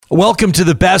Welcome to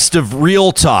the best of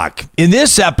Real Talk. In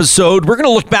this episode, we're going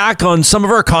to look back on some of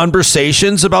our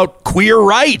conversations about queer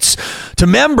rights to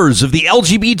members of the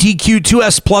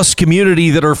LGBTQ2S plus community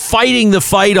that are fighting the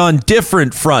fight on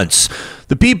different fronts.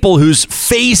 The people whose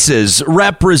faces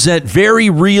represent very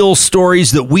real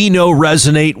stories that we know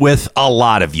resonate with a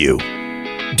lot of you.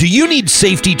 Do you need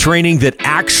safety training that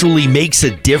actually makes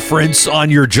a difference on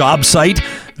your job site?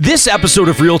 This episode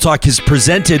of Real Talk is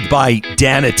presented by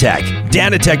Danatech.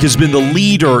 Danatech has been the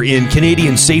leader in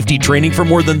Canadian safety training for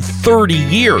more than 30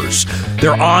 years.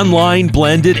 Their online,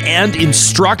 blended, and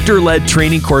instructor-led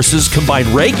training courses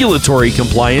combine regulatory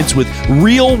compliance with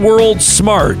real-world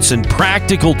smarts and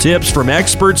practical tips from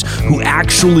experts who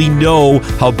actually know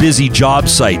how busy job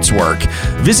sites work.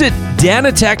 Visit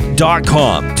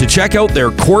Danatech.com to check out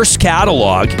their course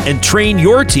catalog and train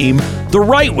your team the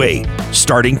right way,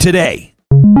 starting today.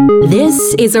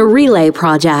 This is a relay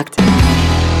project.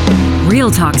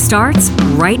 Real Talk starts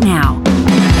right now.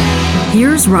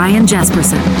 Here's Ryan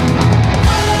Jesperson.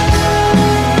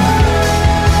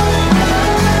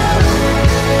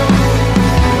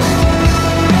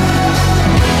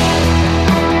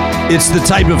 It's the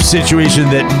type of situation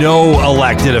that no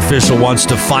elected official wants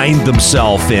to find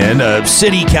themselves in. A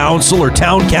city council or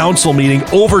town council meeting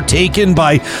overtaken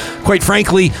by, quite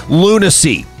frankly,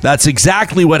 lunacy. That's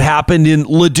exactly what happened in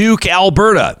Leduc,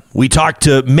 Alberta. We talked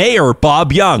to Mayor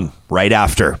Bob Young right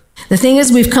after. The thing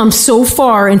is, we've come so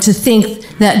far into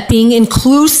think that being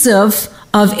inclusive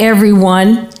of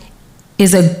everyone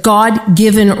is a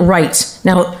God-given right.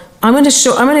 Now, I'm going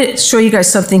to show you guys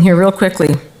something here real quickly.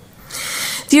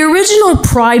 The original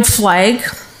Pride flag,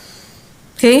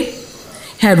 okay,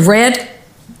 had red,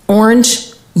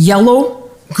 orange,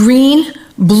 yellow, green,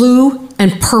 blue,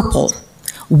 and purple.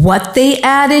 What they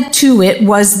added to it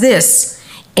was this: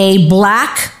 a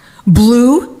black,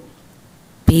 blue,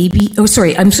 I'm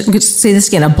going to say this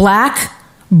again, a black,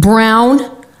 brown,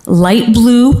 light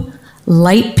blue,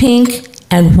 light pink,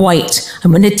 and white.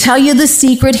 I'm going to tell you the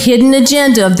secret hidden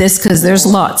agenda of this because there's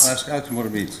lots. Ask him what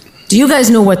it means. Do you guys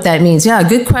know what that means? Yeah,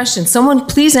 good question. Someone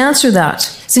please answer that,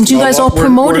 since you guys all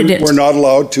promoted it. We're not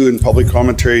allowed to, in public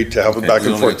commentary, to have a back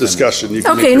and forth discussion. You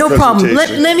can okay, no problem.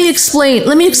 Let me explain.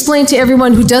 Let me explain to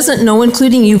everyone who doesn't know,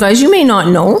 including you guys. You may not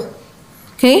know.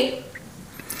 Okay?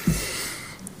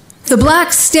 The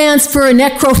black stands for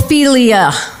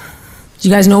necrophilia. Do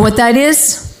you guys know what that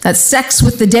is? That's sex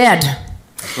with the dead.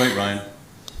 That's right, Ryan.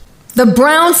 The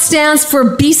brown stands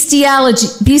for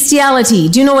bestiality.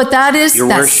 Do you know what that is? Your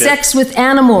That's worship, sex with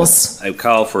animals. I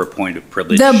call for a point of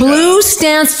privilege. The blue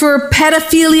stands for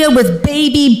pedophilia with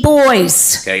baby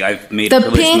boys. Okay, I've made the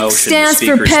pink stands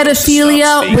for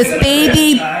pedophilia with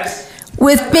baby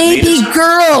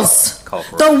girls.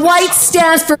 The white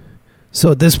stands for... So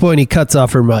at this point, he cuts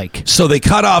off her mic. So they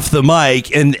cut off the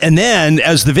mic, and then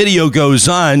as the video goes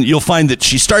on, you'll find that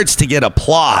she starts to get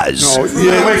applause. No,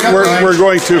 we're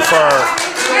going too far.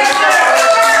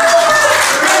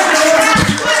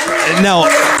 Now,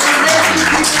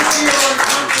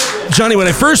 Johnny, when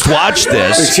I first watched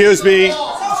this... Excuse me.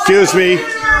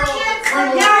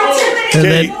 And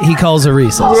then he calls a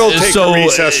recess. We'll take a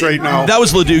recess right now. That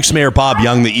was Leduc's Mayor Bob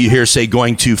Young that you hear say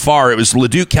going too far. It was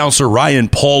Leduc Councillor Ryan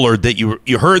Pollard that you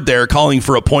heard there calling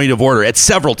for a point of order at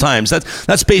several times.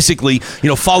 That's basically,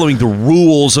 following the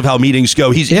rules of how meetings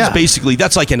go. He's basically,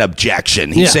 that's like an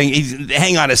objection. He's saying,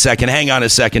 hang on a second.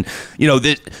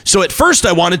 So at first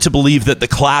I wanted to believe that the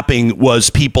clapping was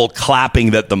people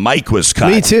clapping that the mic was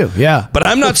cut. Me too, yeah. But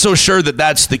I'm not so sure that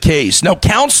that's the case. Now,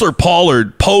 Councillor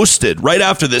Pollard posted right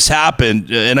after this happened,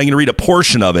 and I'm going to read a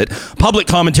portion of it. Public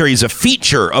commentary is a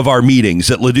feature of our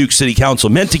meetings at Leduc City Council,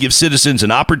 meant to give citizens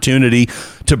an opportunity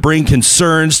to bring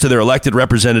concerns to their elected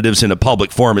representatives in a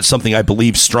public forum. It's something I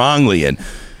believe strongly in.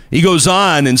 He goes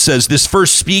on and says, this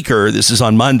first speaker, this is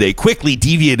on Monday, quickly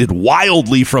deviated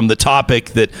wildly from the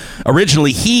topic that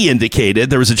originally he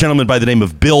indicated. There was a gentleman by the name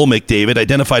of Bill McDavid,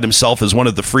 identified himself as one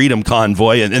of the Freedom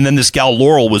Convoy, and then this gal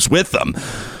Laurel was with them.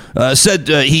 Said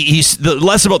he's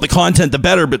less about the content, the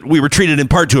better, but we were treated in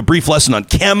part to a brief lesson on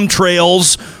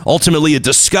chemtrails, ultimately a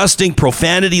disgusting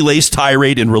profanity-laced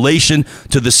tirade in relation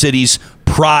to the city's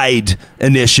pride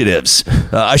initiatives.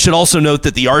 I should also note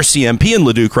that the RCMP in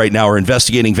Leduc right now are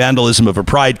investigating vandalism of a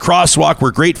pride crosswalk.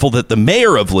 We're grateful that the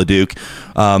mayor of Leduc,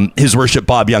 His Worship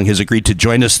Bob Young, has agreed to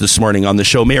join us this morning on the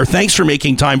show. Mayor, thanks for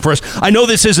making time for us. I know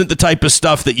this isn't the type of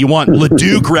stuff that you want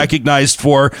Leduc recognized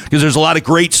for, because there's a lot of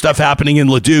great stuff happening in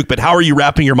Leduc, but how are you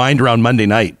wrapping your mind around Monday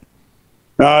night?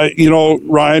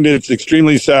 Ryan, it's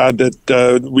extremely sad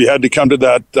that we had to come to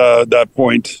that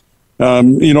point.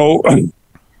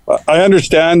 I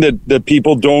understand that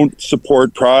people don't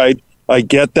support Pride. I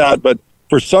get that, but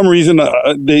for some reason,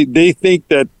 they think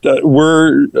that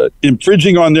we're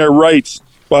infringing on their rights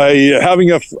by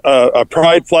having a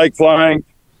pride flag flying,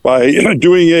 by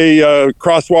doing a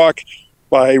crosswalk,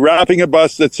 by wrapping a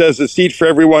bus that says a seat for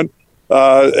everyone.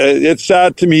 It's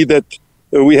sad to me that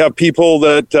we have people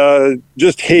that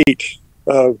just hate,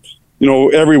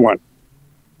 everyone.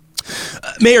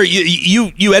 Mayor,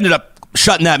 you ended up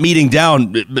shutting that meeting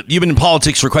down. You've been in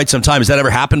politics for quite some time. Has that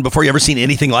ever happened before? You ever seen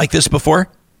anything like this before?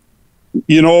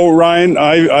 Ryan,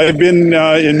 I've been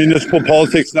in municipal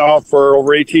politics now for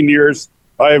over 18 years.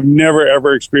 I have never,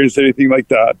 ever experienced anything like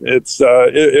that.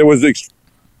 It was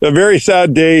a very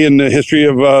sad day in the history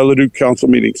of Leduc Council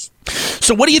meetings.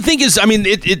 So what do you think is,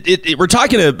 we're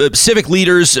talking to civic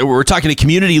leaders, we're talking to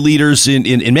community leaders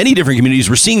in many different communities.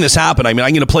 We're seeing this happen. I'm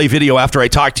going to play video after I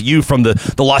talk to you from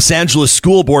the Los Angeles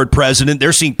school board president.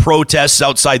 They're seeing protests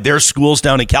outside their schools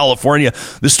down in California.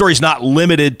 This story's not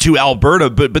limited to Alberta,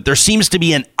 but there seems to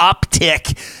be an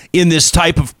uptick in this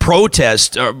type of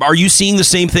protest. Are you seeing the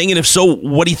same thing? And if so,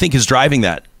 what do you think is driving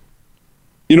that?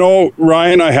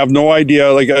 Ryan, I have no idea.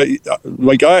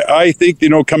 I think,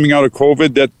 coming out of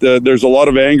COVID, that there's a lot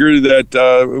of anger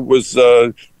that was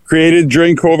created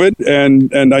during COVID.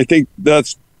 And I think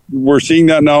we're seeing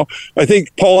that now. I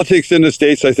think politics in the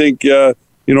States, I think,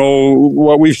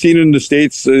 what we've seen in the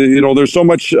States, there's so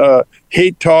much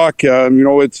hate talk.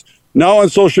 It's now on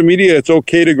social media, it's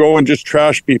okay to go and just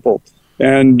trash people.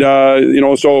 And,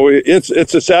 so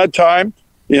it's a sad time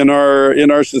in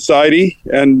our society.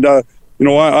 And,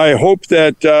 I hope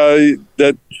that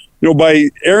by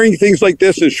airing things like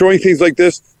this and showing things like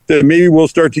this, that maybe we'll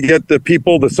start to get the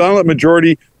people, the silent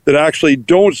majority that actually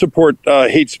don't support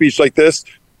hate speech like this,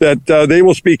 that they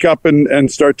will speak up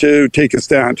and start to take a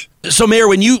stand. So, Mayor,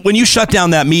 when you shut down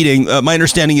that meeting, my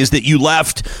understanding is that you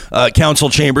left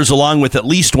council chambers along with at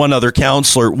least one other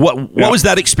councillor. What was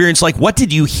that experience like? What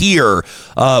did you hear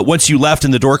once you left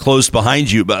and the door closed behind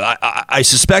you? But I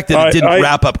suspect that it didn't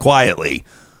wrap up quietly.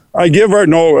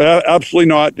 Absolutely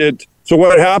not. So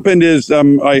what happened is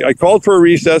I called for a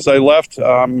recess. I left,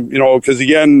 because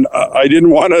again, I didn't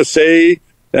want to say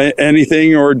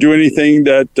anything or do anything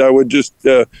that would just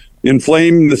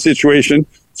inflame the situation.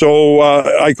 So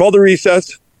I called a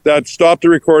recess. That stopped the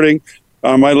recording.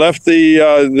 I left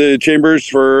the chambers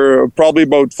for probably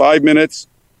about 5 minutes.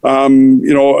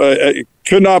 I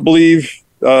could not believe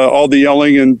all the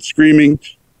yelling and screaming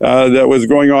that was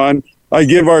going on. I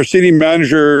give our city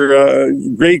manager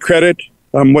great credit.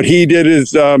 What he did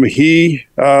is he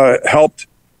helped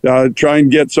try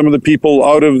and get some of the people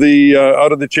out of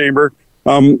the chamber.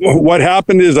 What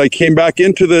happened is I came back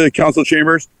into the council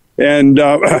chambers and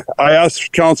I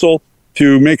asked council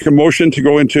to make a motion to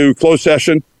go into closed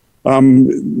session.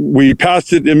 We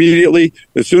passed it immediately.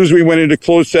 As soon as we went into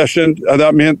closed session,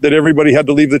 that meant that everybody had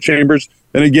to leave the chambers.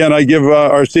 And again, I give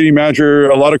our city manager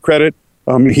a lot of credit.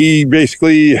 He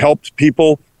basically helped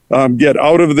people get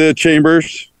out of the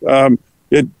chambers.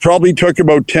 It probably took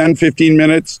about 10, 15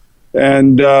 minutes.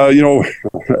 And,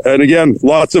 and again,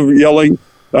 lots of yelling,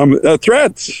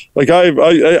 threats. Like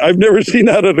I've never seen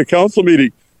that at a council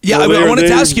meeting. Yeah, I wanted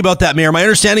to ask you about that, Mayor. My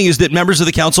understanding is that members of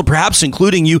the council, perhaps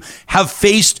including you, have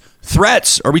faced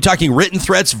threats. Are we talking written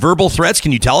threats, verbal threats?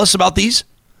 Can you tell us about these?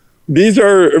 These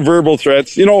are verbal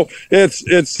threats.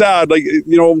 It's sad.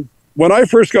 When I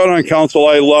first got on council,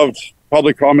 I loved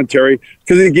public commentary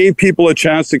because it gave people a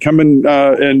chance to come in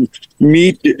and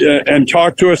meet and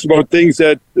talk to us about things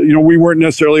that, we weren't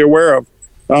necessarily aware of.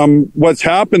 What's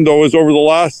happened, though, is over the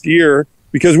last year,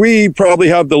 because we probably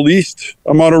have the least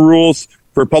amount of rules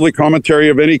for public commentary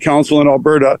of any council in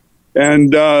Alberta.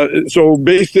 And so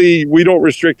basically, we don't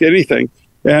restrict anything.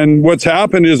 And what's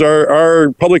happened is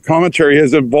our public commentary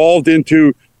has evolved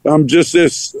into just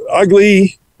this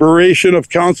ugly berate of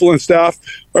council and staff.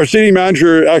 Our city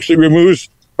manager actually removes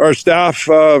our staff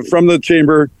from the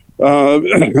chamber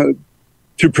to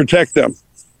protect them.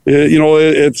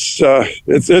 It's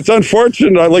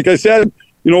unfortunate. Like I said,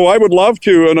 I would love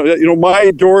to, and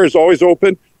my door is always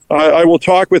open. I will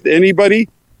talk with anybody,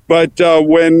 but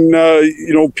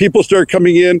when people start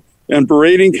coming in and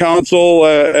berating council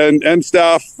and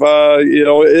staff,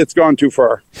 it's gone too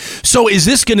far. So is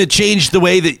this going to change the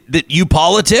way that you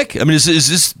politic? I mean, is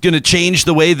this going to change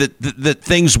the way that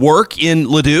things work in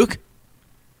Leduc?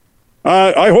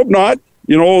 I hope not.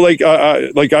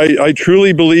 I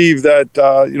truly believe that,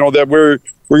 that we're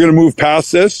going to move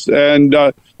past this. And,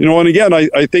 and again,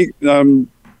 I think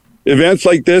events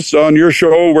like this on your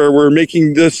show where we're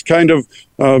making this kind of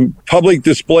public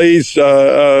displays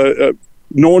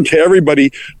known to everybody,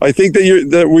 I think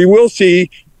that we will see,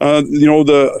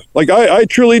 I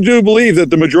truly do believe that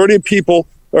the majority of people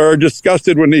are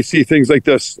disgusted when they see things like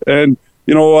this. And,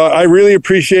 I really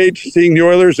appreciate seeing the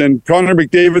Oilers and Connor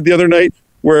McDavid the other night,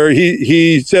 where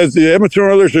he says the Edmonton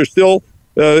Oilers are still,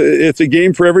 it's a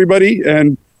game for everybody.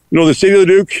 And, the city of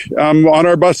Leduc on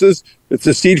our buses, it's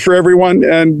a seat for everyone.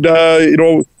 And,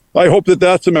 I hope that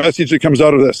that's a message that comes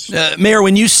out of this. Mayor,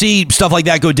 when you see stuff like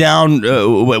that go down,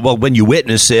 when you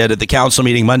witness it at the council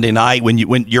meeting Monday night, when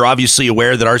you're obviously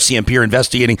aware that RCMP are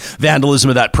investigating vandalism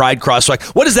of that Pride crosswalk,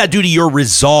 what does that do to your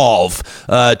resolve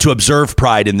to observe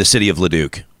Pride in the city of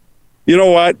Leduc? You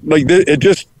know what? It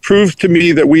just proves to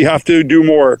me that we have to do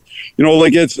more.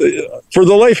 It's for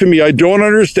the life of me, I don't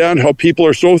understand how people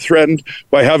are so threatened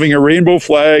by having a rainbow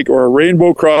flag or a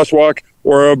rainbow crosswalk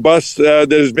or a bus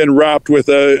that has been wrapped with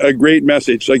a great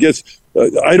message. I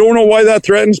don't know why that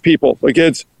threatens people. When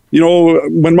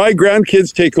my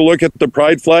grandkids take a look at the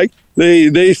Pride flag,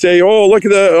 they say, "Oh, look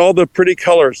at all the pretty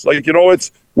colors."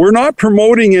 We're not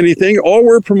promoting anything. All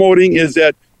we're promoting is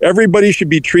that everybody should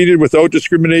be treated without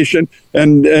discrimination,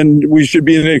 and we should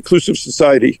be an inclusive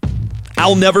society.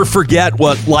 I'll never forget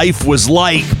what life was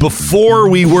like before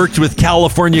we worked with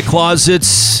California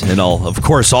Closets, and I'll, of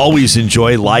course, always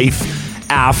enjoy life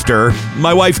after.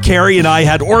 My wife Carrie and I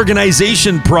had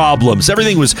organization problems.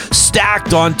 Everything was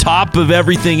stacked on top of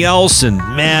everything else, and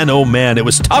man, oh man, it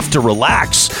was tough to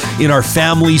relax in our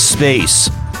family space.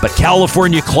 But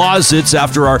California Closets,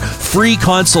 after our free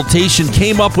consultation,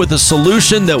 came up with a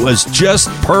solution that was just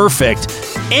perfect.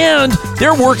 And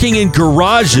they're working in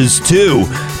garages too.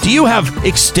 Do you have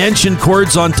extension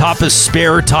cords on top of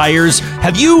spare tires?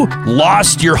 Have you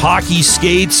lost your hockey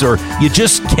skates, or you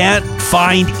just can't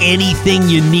find anything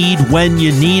you need when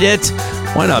you need it?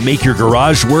 Why not make your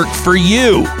garage work for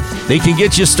you? They can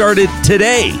get you started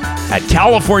today at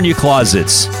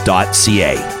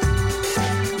californiaclosets.ca.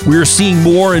 We're seeing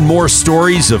more and more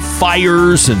stories of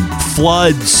fires and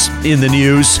floods in the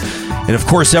news. And of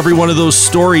course, every one of those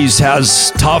stories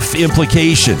has tough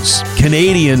implications.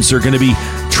 Canadians are going to be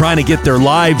trying to get their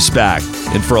lives back.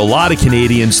 And for a lot of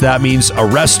Canadians, that means a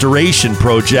restoration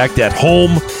project at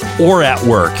home or at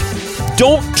work.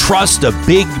 Don't trust a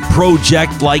big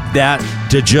project like that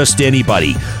to just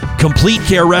anybody. Complete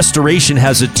Care Restoration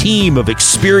has a team of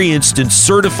experienced and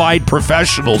certified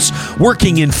professionals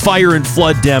working in fire and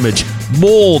flood damage,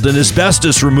 mold and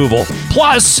asbestos removal,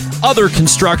 plus other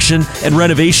construction and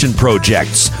renovation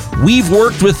projects. We've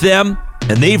worked with them,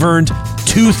 and they've earned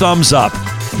 2 thumbs up.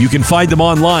 You can find them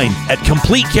online at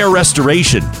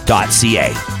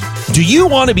completecarerestoration.ca. Do you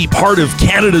want to be part of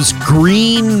Canada's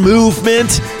green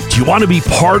movement? Do you want to be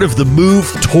part of the move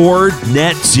toward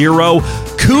net zero?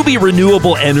 Kubi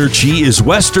Renewable Energy is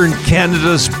Western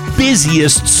Canada's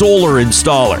busiest solar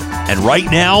installer. And right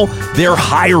now, they're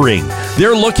hiring.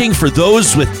 They're looking for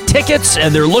those with tickets,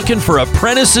 and they're looking for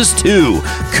apprentices too.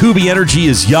 Kubi Energy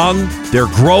is young, they're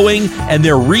growing, and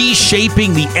they're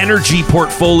reshaping the energy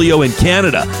portfolio in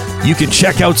Canada. You can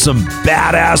check out some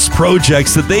badass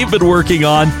projects that they've been working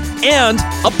on and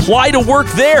apply to work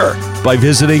there by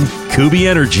visiting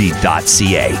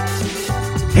kubienergy.ca.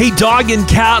 Hey, dog and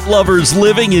cat lovers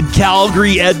living in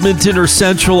Calgary, Edmonton, or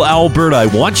Central Alberta, I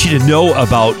want you to know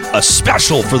about a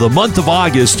special for the month of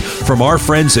August from our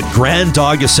friends at Grand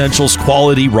Dog Essentials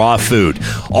Quality Raw Food.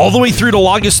 All the way through to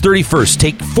August 31st,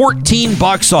 take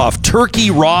 $14 off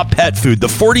turkey raw pet food, the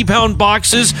 40-pound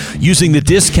boxes, using the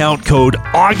discount code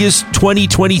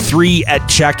August2023 at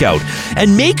checkout.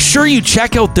 And make sure you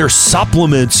check out their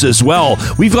supplements as well.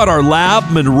 We've got our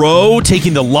Lab Monroe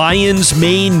taking the lion's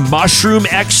mane mushroom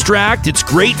extract. It's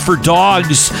great for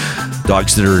dogs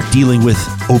that are dealing with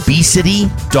obesity,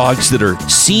 dogs that are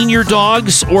senior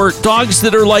dogs, or dogs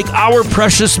that are like our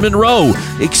precious Monroe,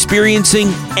 experiencing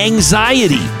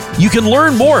anxiety. You can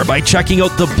learn more by checking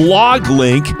out the blog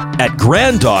link at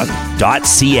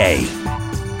granddog.ca.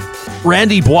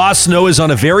 Randy Boissonnault is on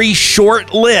a very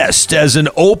short list as an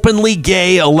openly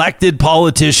gay elected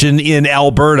politician in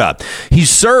Alberta. He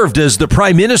served as the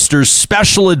Prime Minister's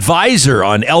special advisor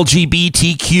on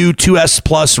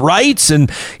LGBTQ2S+ rights, and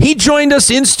he joined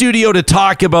us in studio to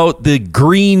talk about the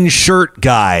green shirt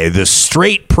guy, the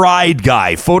straight pride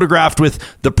guy, photographed with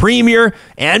the Premier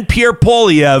and Pierre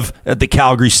Poilievre at the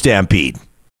Calgary Stampede.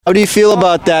 How do you feel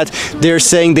about that? They're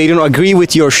saying they don't agree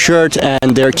with your shirt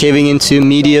and they're caving into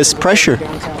media's pressure.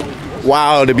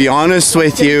 Wow, to be honest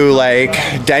with you,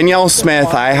 Danielle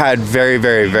Smith, I had very,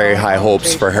 very, very high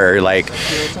hopes for her.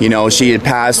 She had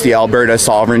passed the Alberta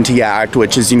Sovereignty Act,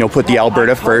 which is, put the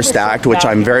Alberta First Act, which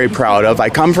I'm very proud of. I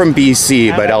come from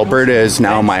BC, but Alberta is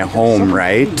now my home,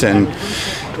 right? And,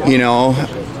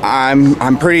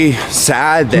 I'm pretty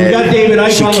sad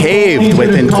that she caved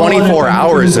within 24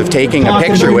 hours of taking a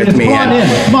picture with me,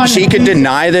 and she could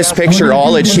deny this picture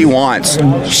all that she wants.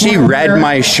 She read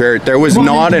my shirt. There was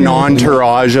not an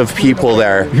entourage of people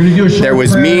there. There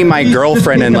was me, my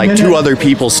girlfriend, and like 2 other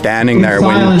people standing there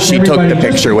when she took the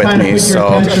picture with me. So,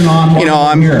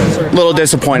 I'm a little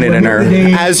disappointed in her.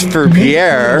 As for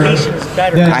Pierre,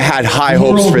 I had high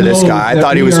hopes for this guy. I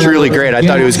thought he was truly great. I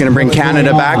thought he was going to bring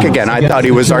Canada back again. I thought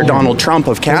he was our Donald Trump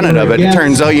of Canada, but it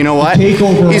turns out, you know what?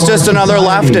 He's just another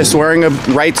leftist wearing a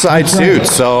right side suit.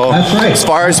 So as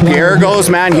far as Pierre goes,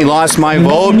 man, he lost my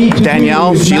vote.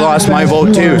 Danielle, she lost my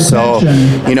vote too. So,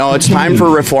 it's time for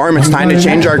reform. It's time to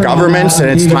change our governments, and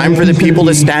it's time for the people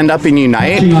to stand up and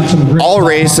unite. All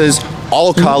races,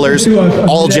 all colors,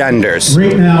 all genders.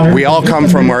 We all come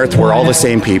from Earth. We're all the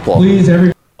same people.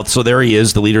 So there he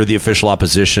is, the leader of the official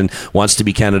opposition, wants to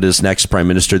be Canada's next prime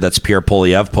minister. That's Pierre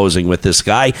Poilievre posing with this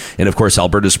guy. And of course,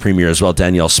 Alberta's premier as well,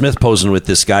 Danielle Smith, posing with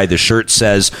this guy. The shirt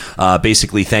says,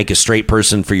 basically, thank a straight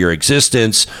person for your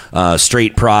existence,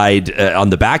 straight pride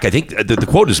on the back. I think the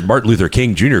quote is Martin Luther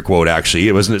King Jr. quote, actually.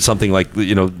 It wasn't something like,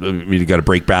 you got to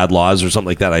break bad laws or something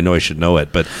like that. I know I should know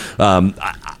it. But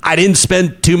I didn't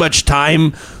spend too much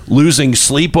time losing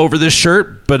sleep over this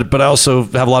shirt, but I also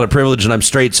have a lot of privilege and I'm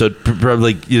straight, so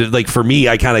probably like for me,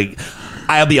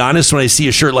 I'll be honest, when I see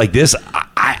a shirt like this,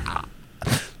 I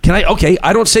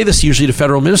don't say this usually to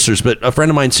federal ministers, but a friend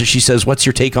of mine says, what's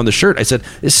your take on the shirt? I said,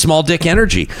 it's small dick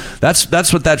energy.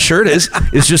 That's what that shirt is.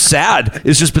 It's just sad.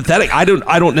 It's just pathetic. I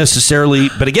don't necessarily,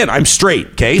 but again, I'm straight.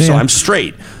 Okay. Yeah. So I'm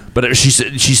straight. But she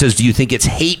says, do you think it's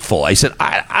hateful? I said,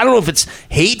 I don't know if it's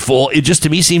hateful. It just, to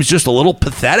me, seems just a little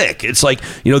pathetic. It's like,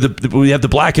 we have the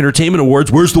Black Entertainment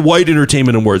Awards. Where's the White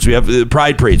Entertainment Awards? We have the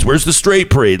Pride Parades. Where's the Straight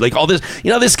Parade? Like all this,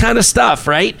 this kind of stuff,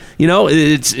 right? So I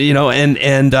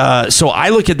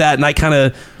look at that and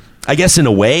I guess in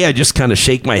a way, I just kind of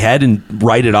shake my head and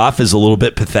write it off as a little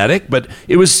bit pathetic. But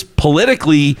it was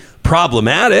politically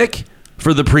problematic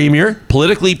for the premier,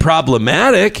 politically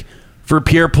problematic for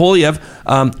Pierre Poilievre.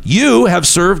 You have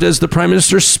served as the Prime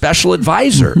Minister's special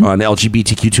advisor on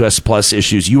LGBTQ2S plus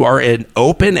issues. You are an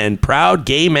open and proud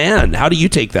gay man. How do you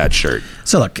take that shirt?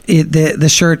 So look, the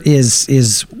shirt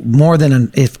is more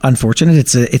than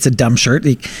unfortunate. It's a dumb shirt.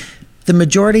 The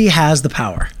majority has the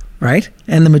power, right?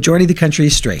 And the majority of the country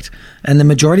is straight. And the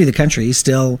majority of the country is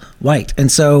still white. And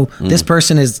so this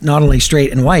person is not only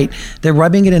straight and white, they're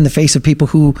rubbing it in the face of people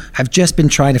who have just been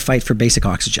trying to fight for basic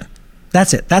oxygen.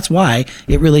 That's it. That's why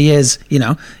it really is,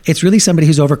 it's really somebody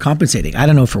who's overcompensating. I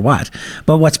don't know for what.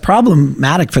 But what's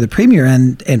problematic for the Premier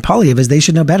and Poilievre is they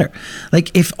should know better.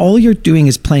 Like, if all you're doing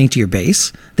is playing to your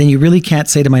base, then you really can't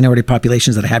say to minority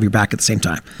populations that I have your back at the same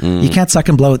time. You can't suck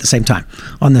and blow at the same time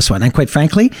on this one. And quite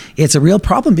frankly, it's a real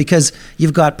problem because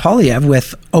you've got Poilievre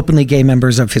with openly gay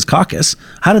members of his caucus.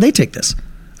 How do they take this?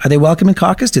 Are they welcome in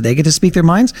caucus? Do they get to speak their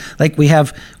minds? Like we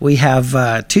have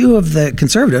 2 of the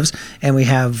Conservatives and we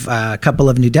have a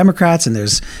couple of New Democrats, and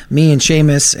there's me and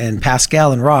Seamus and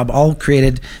Pascal and Rob all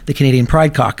created the Canadian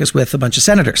Pride Caucus with a bunch of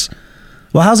senators.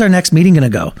 Well, how's our next meeting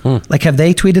going to go? Like, have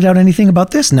they tweeted out anything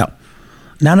about this? No.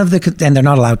 And they're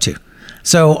not allowed to.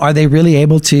 So are they really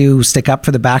able to stick up for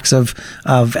the backs of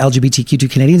LGBTQ2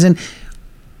 Canadians? And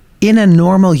in a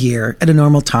normal year, at a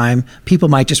normal time, people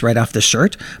might just write off the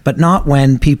shirt, but not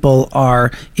when people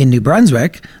are in New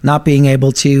Brunswick, not being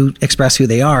able to express who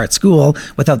they are at school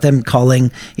without them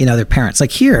calling, their parents.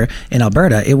 Like here in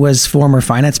Alberta, it was former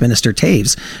Finance Minister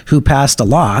Taves who passed a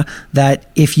law that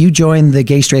if you join the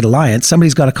Gay Straight Alliance,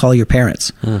 somebody's got to call your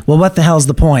parents. Well, what the hell's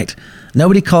the point?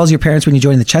 Nobody calls your parents when you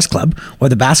join the chess club or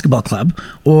the basketball club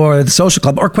or the social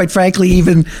club or, quite frankly,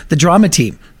 even the drama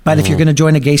team. But if you're going to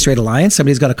join a Gay Straight Alliance,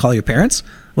 somebody's got to call your parents.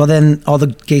 Well, then all the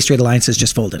Gay Straight Alliances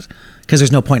just folded because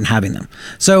there's no point in having them.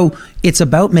 So it's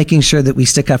about making sure that we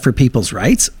stick up for people's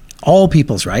rights, all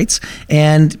people's rights,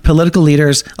 and political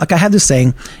leaders. Like I have this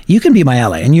saying, you can be my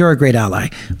ally and you're a great ally,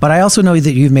 but I also know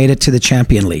that you've made it to the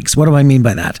champion leagues. What do I mean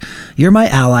by that? You're my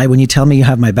ally when you tell me you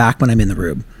have my back when I'm in the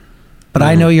room. But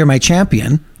I know you're my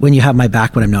champion when you have my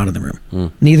back when I'm not in the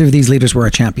room. Neither of these leaders were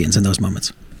our champions in those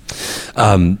moments.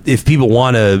 If people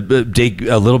want to dig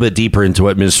a little bit deeper into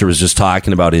what Minister was just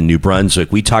talking about in New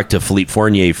Brunswick, we talked to Philippe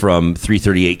Fournier from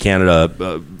 338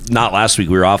 Canada, not last week,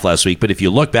 we were off last week, but if you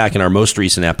look back in our most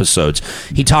recent episodes,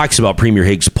 he talks about Premier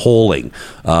Higgs polling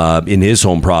in his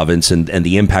home province and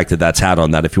the impact that that's had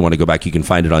on that. If you want to go back, you can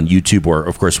find it on YouTube or,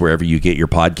 of course, wherever you get your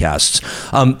podcasts.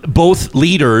 Both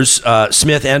leaders,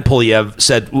 Smith and Poilievre,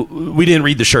 said, we didn't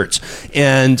read the shirts.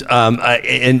 And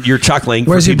you're chuckling.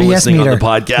 Where's for people your BS listening meter? On the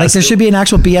podcast. Like, there should be an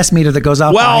actual BS meter that goes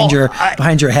off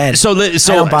behind your head. So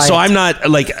I'm not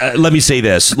like. Let me say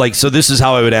this. Like, so this is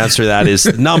how I would answer that: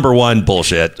 is number one,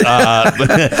 bullshit.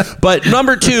 But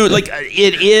number two, like,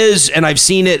 it is, and I've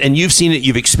seen it, and you've seen it,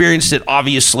 you've experienced it.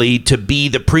 Obviously, to be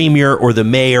the premier or the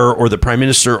mayor or the prime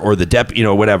minister or the deputy,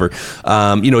 whatever,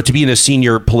 to be in a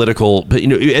senior political,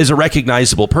 as a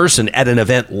recognizable person at an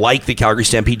event like the Calgary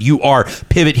Stampede, you are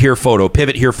pivot here photo,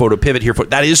 pivot here photo, pivot here photo.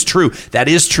 That is true. That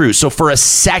is true. So for a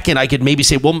second, I could maybe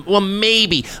say, well,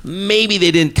 maybe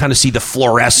they didn't kind of see the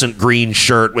fluorescent green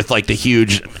shirt with like the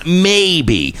huge,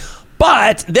 maybe.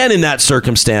 But then in that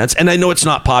circumstance, and I know it's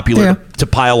not popular to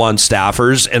pile on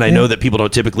staffers, and I know that people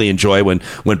don't typically enjoy when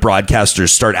broadcasters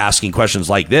start asking questions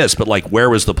like this, but like, where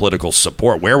was the political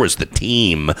support? Where was the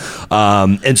team?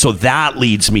 And so that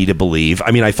leads me to believe,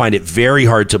 I find it very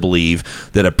hard to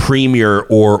believe that a premier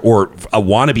or a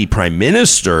wannabe prime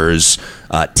minister's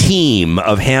team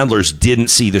of handlers didn't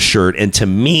see the shirt. And to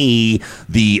me,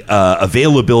 the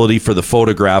availability for the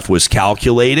photograph was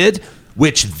calculated,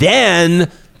 which then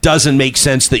doesn't make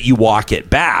sense that you walk it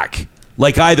back.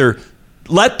 Like, either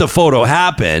let the photo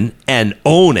happen and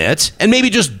own it, and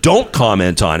maybe just don't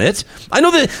comment on it. I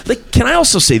know that, like, can I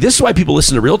also say, this is why people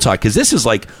listen to Real Talk, because this is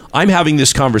like, I'm having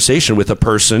this conversation with a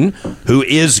person who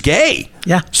is gay.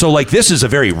 Yeah. So, like, this is a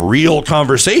very real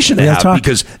conversation to have,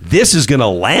 because this is going to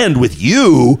land with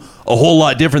you a whole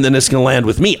lot different than it's going to land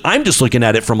with me. I'm just looking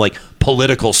at it from, like,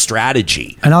 political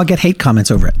strategy. And I'll get hate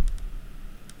comments over it.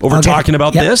 Talking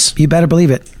about this? You better believe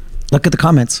it. Look at the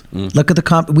comments. Look at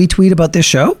the we tweet about this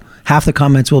show. Half the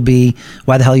comments will be,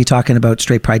 why the hell are you talking about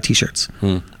straight pride t-shirts?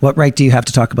 What right do you have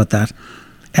to talk about that?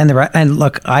 And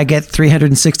look, I get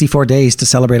 364 days to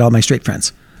celebrate all my straight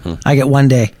friends. I get one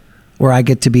day where I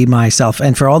get to be myself.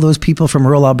 And for all those people from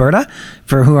rural Alberta,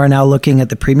 for who are now looking at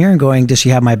the premier and going, does she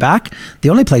have my back?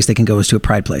 The only place they can go is to a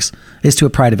pride place, is to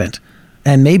a pride event.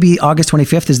 And maybe August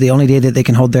 25th is the only day that they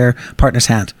can hold their partner's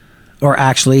hand, or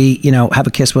actually, have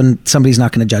a kiss when somebody's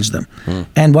not going to judge them.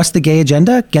 And what's the gay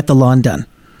agenda? Get the lawn done.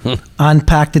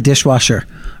 Unpack the dishwasher,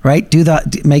 right?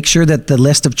 Make sure that the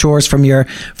list of chores from your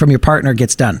partner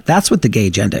gets done. That's what the gay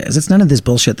agenda is. It's none of this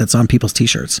bullshit that's on people's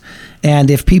t-shirts. And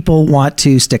if people want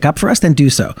to stick up for us, then do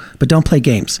so. But don't play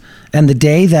games. And the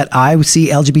day that I see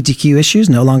LGBTQ issues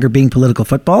no longer being political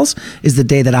footballs is the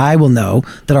day that I will know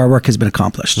that our work has been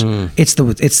accomplished. It's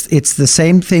the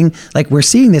same thing. Like, we're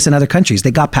seeing this in other countries. They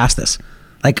got past this.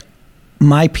 Like,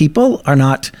 my people are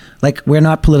not, like, we're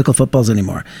not political footballs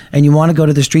anymore. And you want to go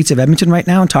to the streets of Edmonton right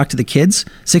now and talk to the kids.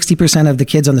 60% of the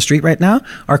kids on the street right now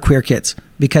are queer kids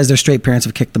because their straight parents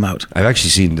have kicked them out. I've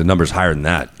actually seen the numbers higher than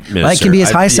that. It can be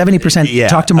as high as 70%.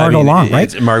 Talk to Margot Long,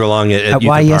 right? Margot Long at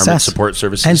Youth Empowerment Support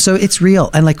Services. And so it's real.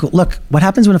 And, like, look, what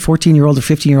happens when a 14-year-old or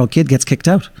 15-year-old kid gets kicked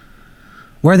out?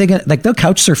 Where are they going to, like, they'll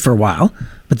couch surf for a while,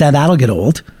 but then that'll get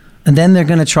old. And then they're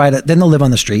going to then they'll live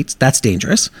on the streets. That's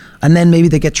dangerous. And then maybe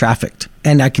they get trafficked.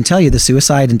 And I can tell you the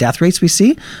suicide and death rates we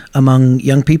see among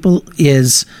young people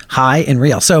is high and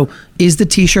real. So is the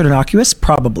t-shirt innocuous?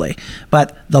 Probably.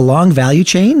 But the long value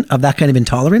chain of that kind of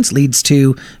intolerance leads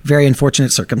to very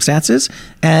unfortunate circumstances.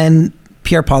 And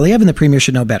Pierre Poilievre and the premier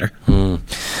should know better. During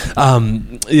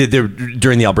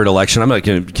the Alberta election, I'm not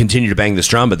going to continue to bang this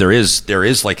drum, but there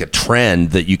is like a trend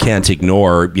that you can't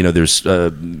ignore. There's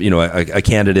a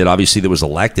candidate obviously that was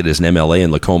elected as an MLA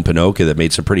in Lacombe-Pinoca that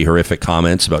made some pretty horrific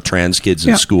comments about trans kids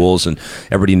in schools, and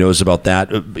everybody knows about that.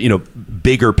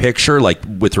 Bigger picture, like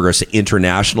with regards to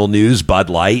international news, Bud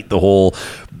Light, the whole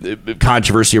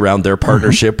controversy around their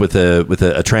partnership with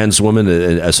a trans woman,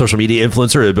 a social media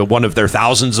influencer, but one of their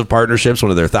thousands of partnerships,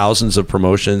 one of their thousands of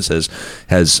promotions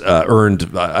has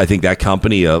earned, I think, that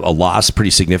company a pretty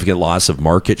significant loss of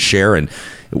market share. And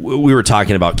we were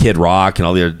talking about Kid Rock and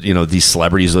all the, these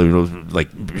celebrities, like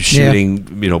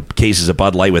shooting, cases of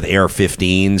Bud Light with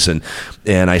AR-15s.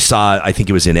 And I saw, I think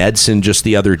it was in Edson just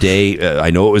the other day.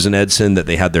 I know it was in Edson that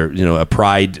they had their, a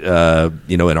Pride,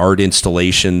 an art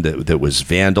installation that was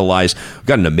vandalized. We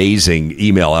got an amazing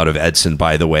email out of Edson,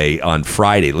 by the way, on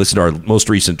Friday. Listen to our most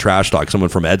recent Trash Talk. Someone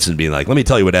from Edson being like, let me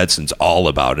tell you what Edson's all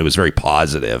about. It was very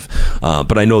positive.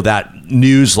 But I know that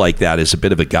news like that is a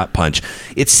bit of a gut punch.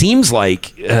 It seems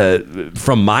like,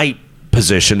 from my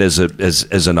position as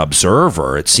an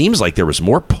observer, it seems like there was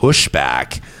more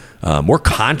pushback, more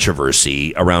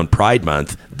controversy around Pride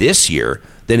Month this year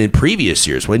than in previous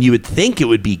years. When you would think it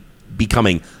would be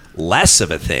becoming less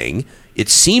of a thing, it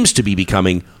seems to be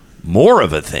becoming more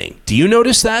of a thing. Do you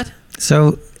notice that?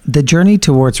 So the journey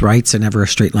towards rights are never a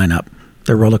straight line up.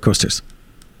 They're roller coasters.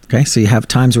 Okay, so you have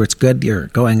times where it's good, you're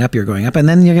going up, and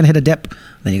then you're going to hit a dip.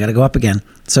 Then you got to go up again.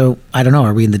 So I don't know.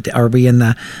 Are we in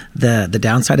the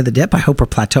downside of the dip? I hope we're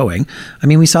plateauing. I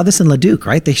mean, we saw this in Leduc,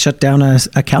 right? They shut down a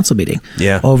council meeting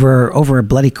over a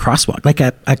bloody crosswalk. Like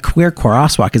a queer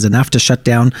crosswalk is enough to shut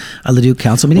down a Leduc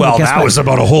council meeting. Well, that was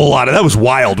about a whole lot of that was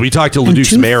wild. We talked to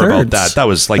Leduc's mayor about that. That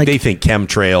was like they think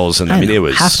chemtrails, and I mean it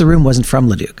was half the room wasn't from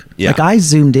Leduc. Yeah. Like I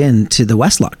zoomed in to the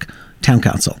Westlock Town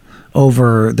Council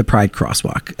over the Pride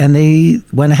crosswalk, and they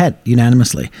went ahead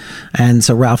unanimously. And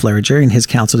so Ralph Larriger and his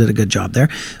council did a good job there.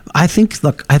 I think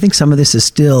some of this is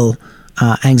still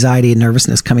anxiety and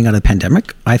nervousness coming out of the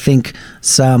pandemic. I think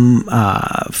some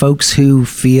folks who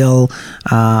feel,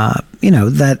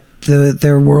 that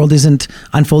their world isn't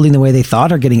unfolding the way they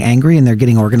thought are getting angry, and they're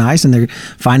getting organized, and they're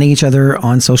finding each other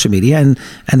on social media, and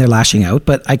they're lashing out.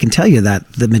 But I can tell you that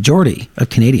the majority of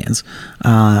Canadians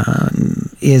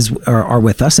are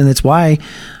with us, and it's why,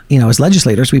 as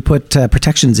legislators, we put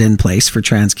protections in place for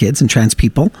trans kids and trans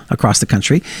people across the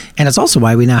country. And it's also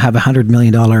why we now have a $100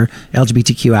 million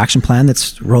LGBTQ action plan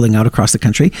that's rolling out across the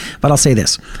country. But I'll say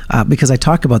this, because I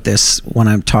talk about this when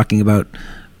I'm talking about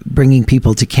bringing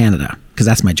people to Canada, because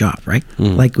that's my job, right?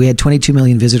 Like we had 22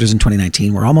 million visitors in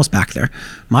 2019. We're almost back there.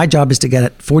 My job is to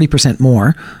get 40%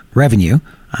 more revenue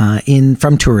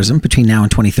from tourism between now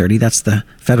and 2030. That's the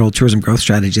federal tourism growth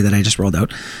strategy that I just rolled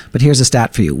out. But here's a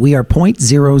stat for you. We are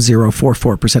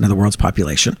 0.0044% of the world's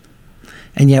population,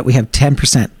 and yet we have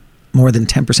more than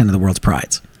 10% of the world's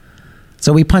prides.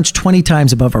 So we punch 20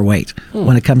 times above our weight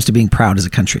when it comes to being proud as a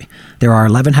country. There are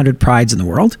 1,100 prides in the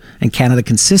world, and Canada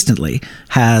consistently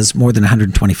has more than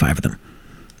 125 of them.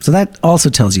 So that also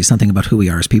tells you something about who we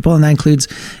are as people, and that includes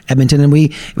Edmonton. And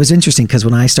it was interesting because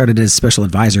when I started as special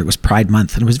advisor, it was Pride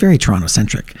Month, and it was very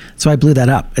Toronto-centric. So I blew that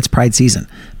up. It's Pride season,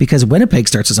 because Winnipeg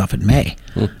starts us off in May,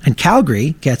 and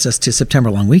Calgary gets us to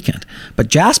September long weekend. But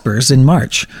Jasper's in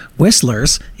March,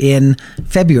 Whistler's in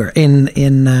February.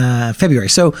 February.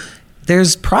 So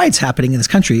there's prides happening in this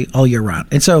country all year round.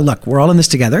 And so, look, we're all in this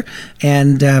together.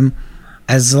 And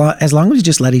as long as we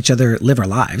just let each other live our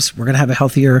lives, we're going to have a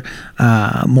healthier,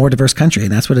 more diverse country.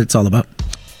 And that's what it's all about.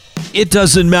 It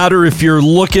doesn't matter if you're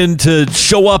looking to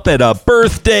show up at a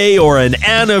birthday or an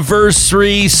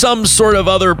anniversary, some sort of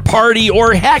other party,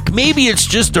 or heck, maybe it's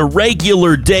just a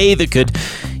regular day that could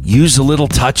use a little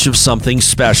touch of something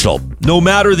special. No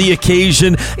matter the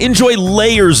occasion, enjoy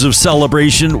layers of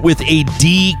celebration with a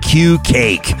DQ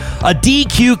cake. A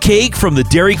DQ cake from the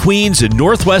Dairy Queens in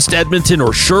Northwest Edmonton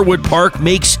or Sherwood Park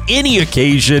makes any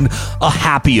occasion a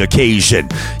happy occasion.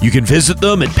 You can visit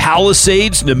them at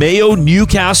Palisades, Nemeo,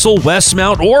 Newcastle,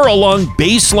 Westmount, or along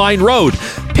Baseline Road.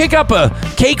 Pick up a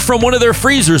cake from one of their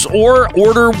freezers or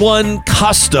order one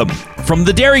custom from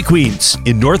the Dairy Queens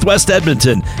in Northwest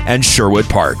Edmonton and Sherwood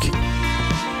Park.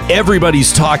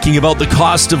 Everybody's talking about the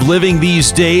cost of living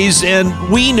these days, and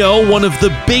we know one of the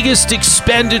biggest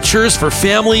expenditures for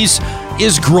families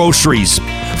is groceries.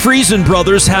 Friesen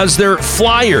Brothers has their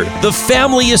flyer, the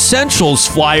Family Essentials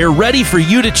flyer, ready for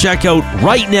you to check out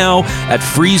right now at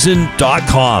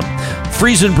friesen.com.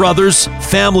 Friesen Brothers,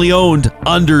 family owned,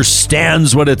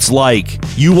 understands what it's like.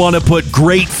 You want to put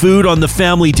great food on the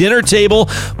family dinner table,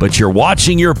 but you're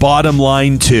watching your bottom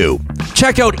line too.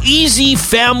 Check out Easy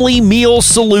Family Meal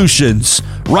Solutions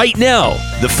right now.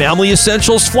 The Family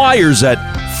Essentials flyers at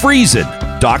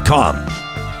friesen.com.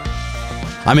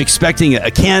 I'm expecting a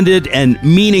candid and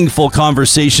meaningful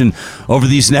conversation over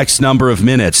these next number of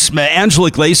minutes.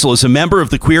 Angela Glaisel is a member of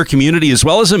the queer community as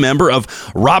well as a member of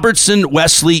Robertson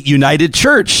Wesley United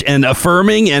Church, an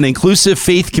affirming and inclusive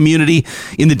faith community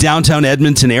in the downtown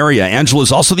Edmonton area. Angela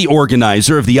is also the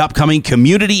organizer of the upcoming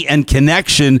Community and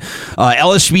Connection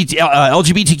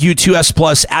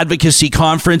LGBTQ2S+ Advocacy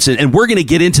Conference, and we're going to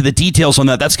get into the details on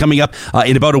that. That's coming up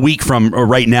in about a week from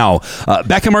right now.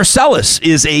 Becca Marcellus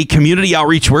is a community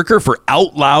outreach worker for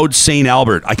Out Loud St.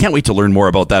 Albert. I can't wait to learn more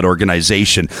about that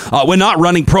organization. When not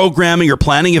running programming or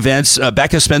planning events,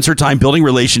 Becca spends her time building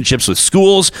relationships with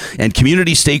schools and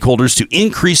community stakeholders to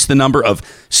increase the number of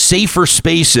safer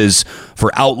spaces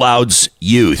for Out Loud's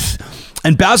youth.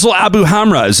 And Basil Abu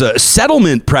Hamra is a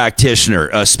settlement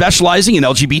practitioner specializing in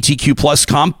LGBTQ plus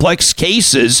complex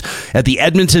cases at the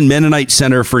Edmonton Mennonite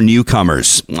Center for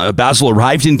Newcomers. Basil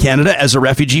arrived in Canada as a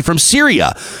refugee from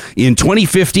Syria in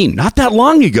 2015, not that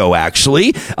long ago,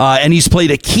 actually. And he's played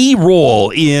a key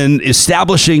role in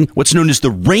establishing what's known as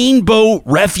the Rainbow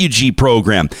Refugee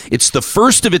Program. It's the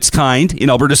first of its kind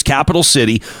in Alberta's capital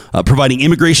city, providing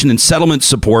immigration and settlement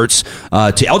supports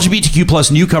to LGBTQ plus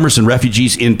newcomers and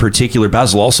refugees in particular.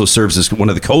 Basil also serves as one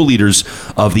of the co-leaders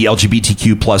of the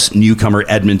LGBTQ plus newcomer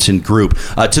Edmonton group.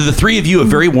 To the three of you, a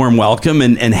very warm welcome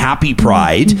and happy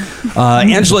Pride.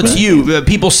 Angela, to you,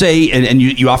 people say, and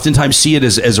you oftentimes see it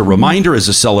as a reminder, as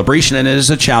a celebration, and as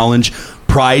a challenge.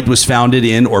 Pride was founded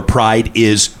in, or Pride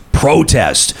is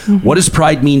protest. What does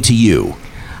Pride mean to you?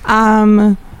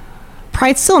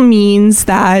 Pride still means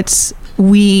that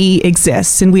we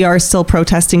exist and we are still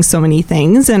protesting so many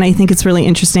things. And I think it's really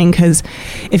interesting because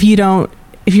if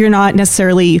you're not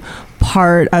necessarily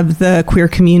part of the queer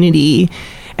community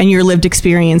and your lived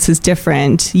experience is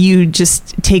different, you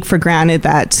just take for granted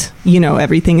that,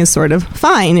 everything is sort of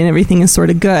fine and everything is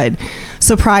sort of good.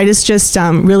 So Pride is just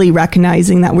really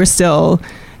recognizing that we're still,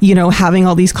 having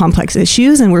all these complex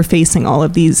issues and we're facing all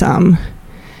of these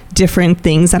different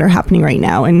things that are happening right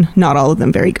now, and not all of them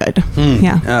very good.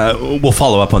 We'll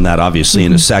follow up on that obviously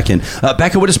in a second.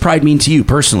 Becca, what does Pride mean to you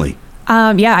personally?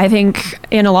 I think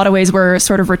in a lot of ways we're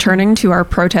sort of returning to our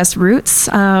protest roots,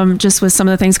 just with some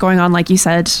of the things going on, like you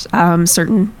said,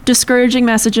 certain discouraging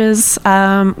messages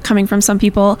coming from some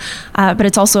people, but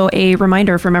it's also a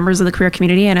reminder for members of the queer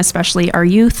community, and especially our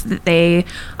youth, that they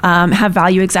have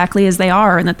value exactly as they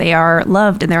are, and that they are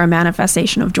loved, and they're a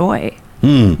manifestation of joy.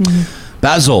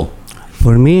 Basil?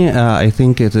 For me, I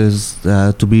think it is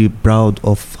to be proud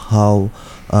of how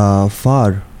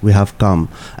far we have come,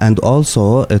 and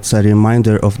also it's a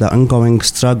reminder of the ongoing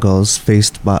struggles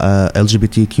faced by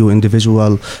LGBTQ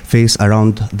individual face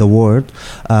around the world,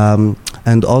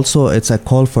 and also it's a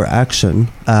call for action,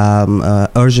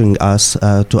 urging us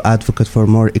to advocate for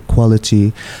more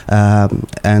equality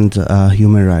and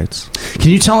human rights.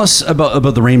 Can you tell us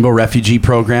about the Rainbow Refugee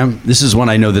Program? This is one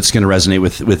I know that's going to resonate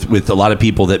with a lot of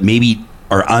people that maybe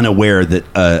are unaware that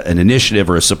an initiative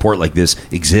or a support like this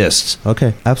exists.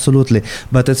 Okay, absolutely.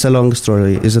 But it's a long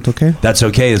story. Is it okay? That's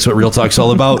okay. That's what Real Talk's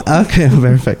all about. Okay,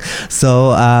 perfect.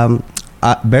 So, I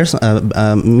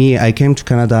came to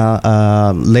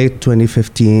Canada late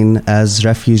 2015 as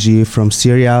refugee from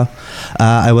Syria.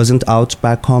 I wasn't out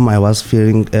back home. I was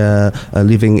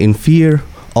living in fear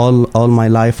all my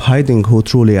life, hiding who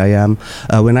truly I am.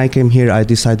 When I came here, I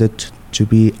decided to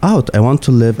be out. I want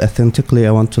to live authentically.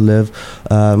 I want to live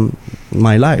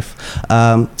my life.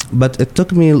 But it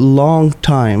took me a long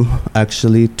time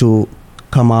actually to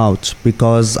come out,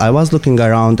 because I was looking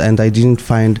around and I didn't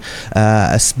find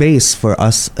a space for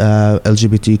us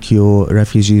LGBTQ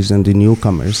refugees and the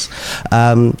newcomers.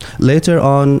 Later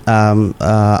on,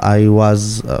 I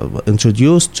was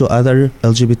introduced to other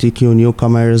LGBTQ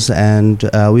newcomers, and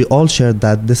we all shared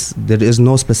that there is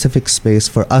no specific space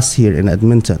for us here in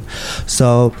Edmonton.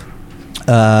 So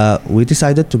we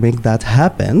decided to make that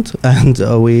happen, and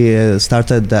we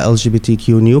started the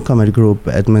LGBTQ newcomer group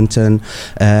Edmonton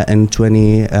in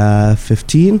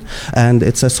 2015, and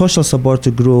it's a social support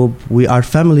group. We are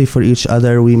family for each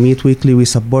other. We meet weekly. We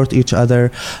support each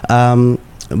other.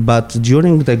 But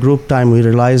during the group time, we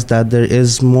realized that there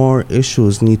is more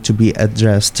issues need to be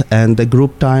addressed, and the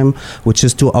group time, which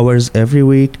is 2 hours every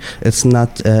week, it's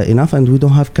not enough, and we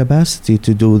don't have capacity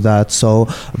to do that. So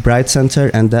Bright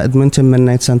Center and the Edmonton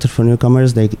Midnight Center for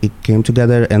Newcomers, they came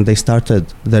together and they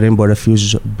started the Rainbow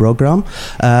Refuge program.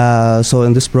 So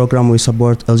in this program, we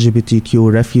support LGBTQ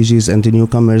refugees and the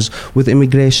newcomers with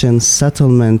immigration,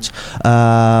 settlement,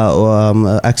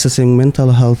 accessing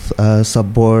mental health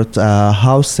support,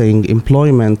 housing,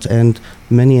 employment, and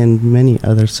many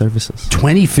other services.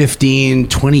 2015,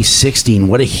 2016,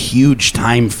 what a huge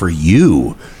time for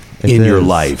you in your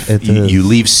life. You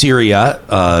leave Syria,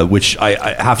 which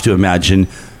I have to imagine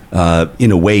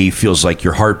in a way feels like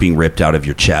your heart being ripped out of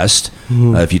your chest.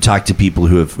 If you talk to people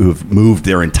who have moved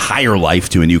their entire life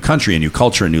to a new country, a new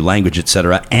culture, a new language,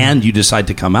 etc., and you decide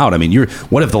to come out, I mean,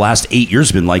 what have the last 8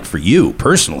 years been like for you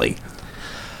personally?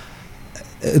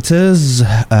 It is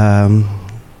a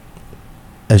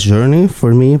journey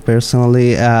for me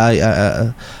personally.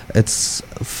 It's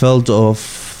filled of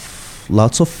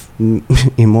lots of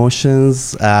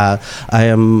emotions. I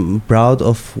am proud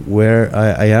of where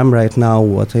I am right now,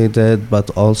 what I did, but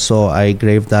also I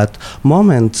grieve that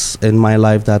moments in my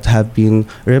life that have been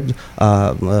ripped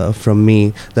from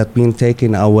me, that been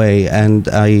taken away, and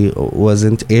I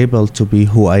wasn't able to be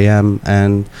who I am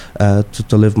and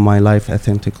to live my life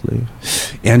authentically.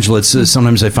 Angela,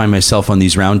 sometimes I find myself on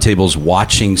these roundtables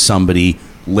watching somebody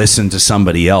listen to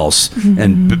somebody else,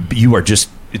 and you are just,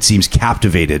 it seems,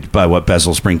 captivated by what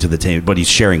Basil's bring to the table, what he's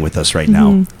sharing with us right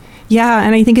now. Yeah,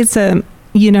 and I think it's to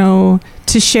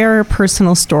share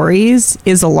personal stories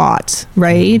is a lot,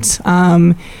 right?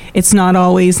 It's not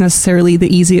always necessarily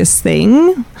the easiest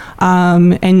thing,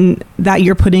 and that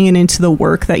you're putting it into the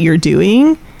work that you're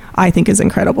doing. I think is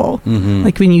incredible.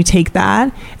 Like when you take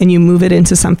that and you move it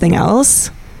into something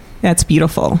else, that's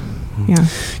beautiful. Yeah.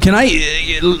 Can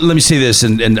let me say this,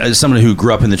 and as someone who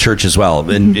grew up in the church as well,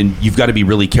 and you've got to be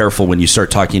really careful when you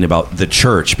start talking about the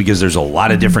church, because there's a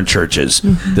lot of different churches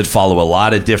that follow a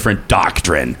lot of different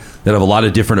doctrine, that have a lot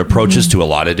of different approaches to a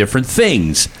lot of different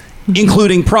things,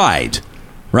 including pride.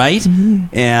 Right?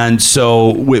 And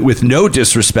so with no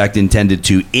disrespect intended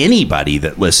to anybody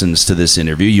that listens to this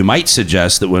interview, you might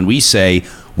suggest that when we say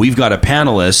we've got a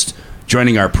panelist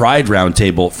joining our Pride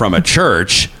Roundtable from a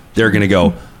church, they're going to go,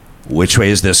 which way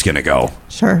is this going to go?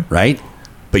 Sure. Right?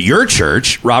 But your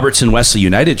church, Robertson Wesley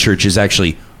United Church, is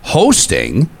actually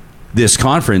hosting this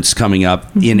conference coming up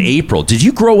in April. Did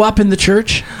you grow up in the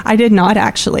church? I did not,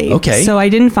 actually. Okay. So I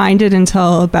didn't find it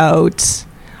until about...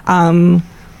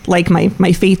 like my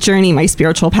faith journey, my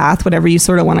spiritual path, whatever you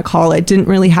sort of want to call it, didn't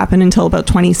really happen until about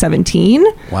 2017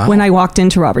 when I walked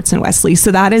into Robertson Wesley.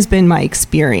 So that has been my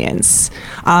experience.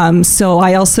 So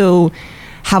I also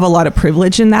have a lot of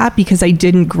privilege in that because I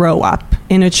didn't grow up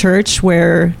in a church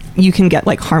where you can get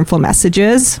like harmful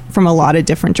messages from a lot of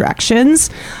different directions.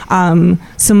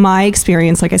 So my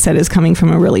experience, like I said, is coming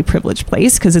from a really privileged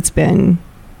place because it's been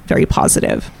very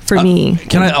positive for me.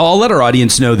 I'll let our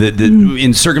audience know that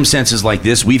in circumstances like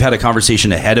this, we've had a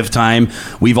conversation ahead of time.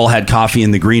 We've all had coffee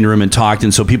in the green room and talked.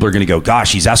 And so people are going to go,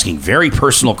 gosh, he's asking very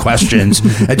personal questions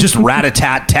and just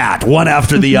rat-a-tat-tat, one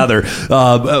after the other.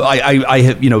 I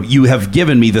have, you have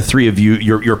given me, the three of you,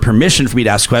 your permission for me to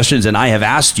ask questions. And I have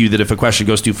asked you that if a question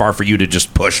goes too far for you to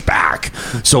just push back.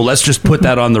 So let's just put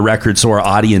that on the record so our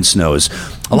audience knows.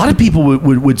 A lot of people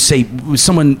would say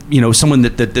someone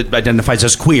that identifies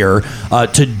as queer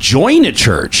to join a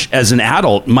church as an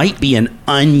adult might be an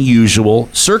unusual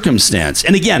circumstance.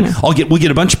 And again, we'll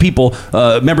get a bunch of people,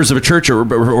 members of a church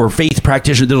or faith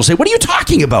practitioners, that'll say, what are you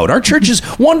talking about? Our church is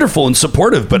wonderful and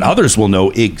supportive, but others will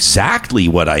know exactly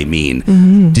what I mean.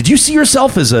 Did you see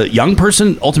yourself as a young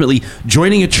person ultimately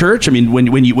joining a church? I mean,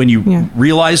 when you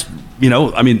realized,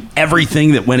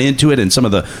 everything that went into it and some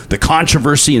of the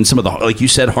controversy and some of the, like you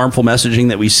said, harmful messaging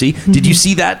that we see, did you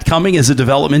see that coming as a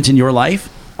development in your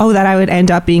life? Oh, that I would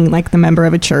end up being like the member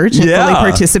of a church and fully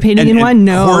participating in one?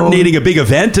 No. Coordinating a big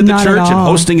event in the church and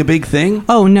hosting a big thing?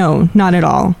 Oh, no, not at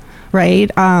all.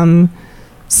 Right.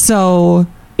 So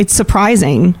it's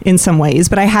surprising in some ways,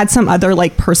 but I had some other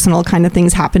like personal kind of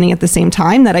things happening at the same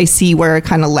time that I see where it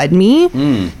kind of led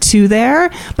me to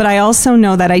there. But I also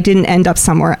know that I didn't end up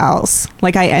somewhere else.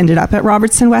 Like I ended up at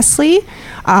Robertson Wesley.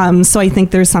 So I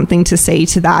think there's something to say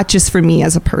to that just for me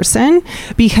as a person,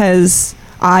 because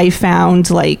I found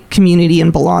like community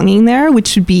and belonging there,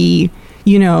 which would be,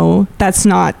 that's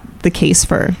not the case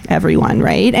for everyone,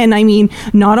 right? And I mean,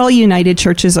 not all United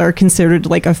churches are considered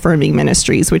like affirming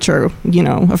ministries, which are,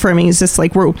 affirming is just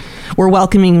like we're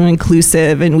welcoming and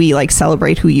inclusive and we like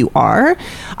celebrate who you are.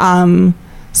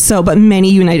 But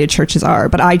many United churches are.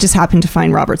 But I just happened to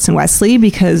find Robertson Wesley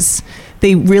because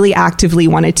they really actively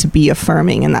wanted to be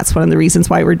affirming. And that's one of the reasons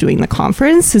why we're doing the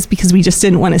conference, is because we just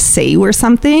didn't want to say we're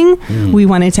something. We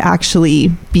wanted to actually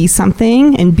be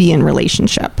something and be in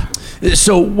relationship.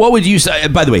 So what would you say,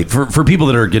 by the way, for people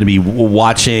that are going to be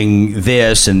watching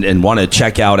this and want to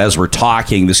check out as we're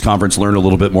talking this conference, learn a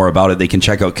little bit more about it, they can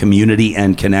check out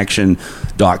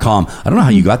communityandconnection.com. I don't know how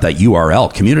you got that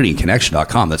URL,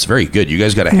 communityandconnection.com. That's very good. You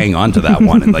guys got to hang on to that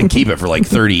one and like keep it for like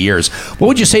 30 years. What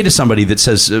would you say to somebody that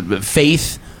says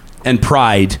faith and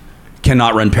pride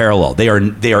cannot run parallel? They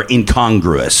are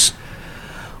incongruous.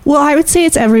 Well, I would say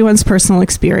it's everyone's personal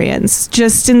experience,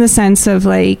 just in the sense of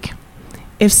like,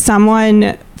 if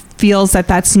someone feels that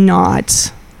that's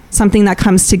not something that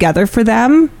comes together for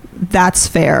them, that's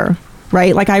fair,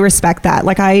 right? Like I respect that.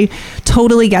 Like I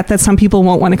totally get that some people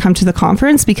won't want to come to the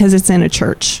conference because it's in a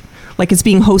church, like it's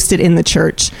being hosted in the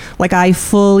church. Like I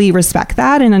fully respect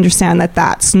that and understand that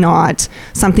that's not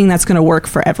something that's going to work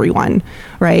for everyone,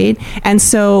 right? And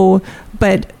so,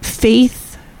 but faith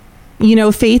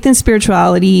and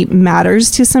spirituality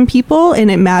matters to some people and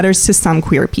it matters to some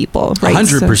queer people, right?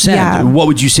 100%. So, yeah. What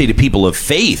would you say to people of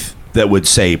faith that would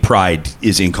say pride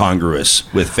is incongruous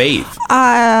with faith?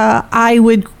 I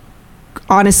would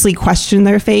honestly question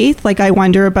their faith. Like I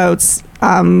wonder about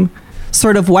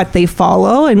sort of what they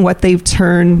follow and what they've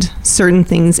turned certain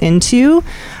things into.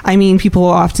 I mean, people will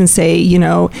often say,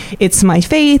 it's my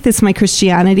faith, it's my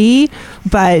Christianity,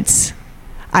 but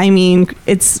I mean,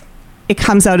 it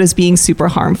comes out as being super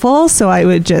harmful. So I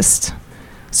would just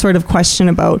sort of question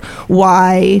about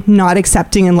why not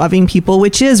accepting and loving people,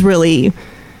 which is really,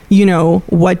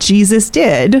 what Jesus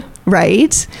did,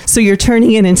 right? So you're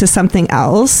turning it into something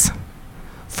else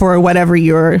for whatever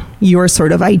your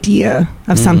sort of idea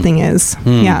of something is.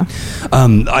 Yeah.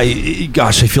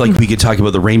 I feel like we could talk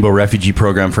about the Rainbow Refugee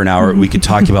Program for an hour. We could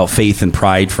talk about faith and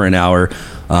pride for an hour.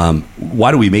 Why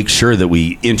do we make sure that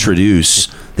we introduce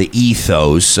the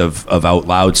ethos of Out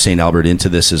Loud St. Albert into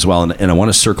this as well? And I want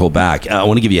to circle back. I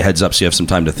want to give you a heads up so you have some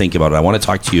time to think about it. I want to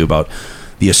talk to you about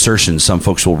the assertion some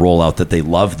folks will roll out that they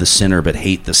love the sinner but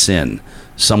hate the sin.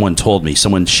 Someone told me,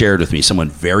 someone shared with me, someone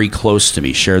very close to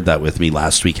me shared that with me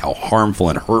last week, how harmful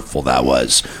and hurtful that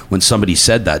was when somebody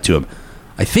said that to him.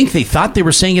 I think they thought they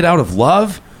were saying it out of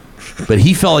love, but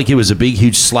he felt like it was a big,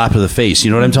 huge slap of the face. You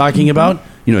know what I'm talking about?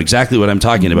 You know exactly what I'm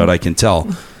talking about, I can tell.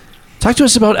 Talk to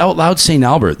us about Out Loud St.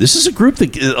 Albert. This is a group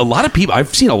that a lot of people,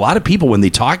 I've seen a lot of people when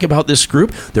they talk about this group,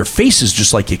 their faces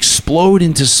just like explode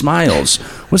into smiles.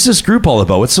 What's this group all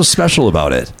about? What's so special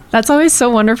about it? That's always so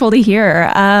wonderful to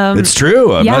hear. It's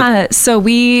true. So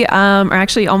we are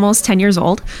actually almost 10 years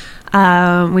old.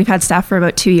 We've had staff for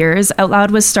about 2 years. Out Loud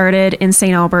was started in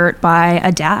St. Albert by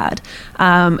a dad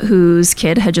whose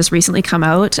kid had just recently come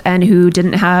out and who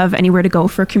didn't have anywhere to go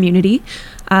for community.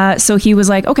 So he was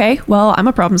like, okay, well, I'm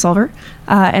a problem solver,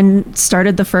 and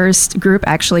started the first group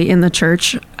actually in the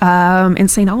church in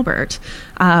St. Albert.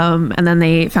 And then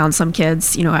they found some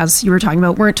kids, you know, as you were talking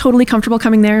about, weren't totally comfortable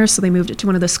coming there. So they moved it to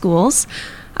one of the schools.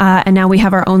 And now we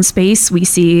have our own space. We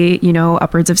see, you know,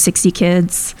 upwards of 60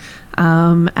 kids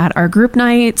at our group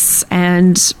nights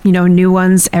and, you know, new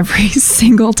ones every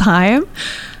single time.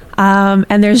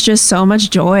 And there's just so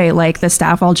much joy. Like the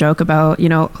staff all joke about, you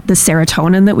know, the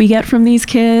serotonin that we get from these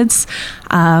kids,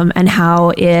 and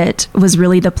how it was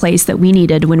really the place that we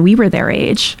needed when we were their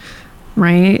age.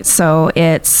 Right. So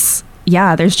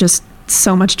there's just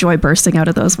so much joy bursting out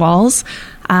of those walls.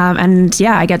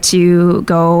 I get to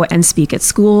go and speak at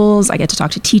schools. I get to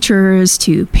talk to teachers,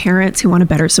 to parents who want to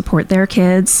better support their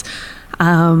kids.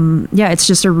 It's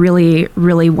just a really,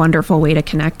 really wonderful way to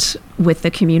connect with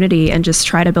the community and just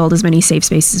try to build as many safe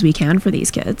spaces as we can for these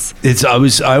kids. I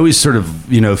always sort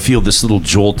of, you know, feel this little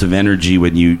jolt of energy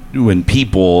when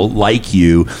people like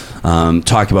you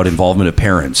talk about involvement of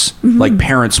parents. Mm-hmm. Like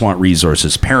parents want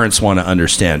resources, parents want to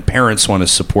understand, parents want to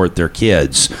support their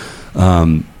kids.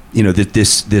 You know, that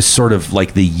this sort of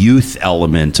like the youth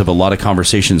element of a lot of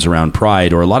conversations around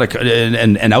Pride, or a lot of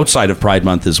and outside of Pride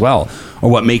Month as well, or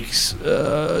what makes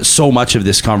so much of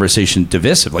this conversation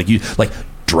divisive. Like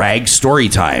drag story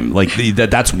time, like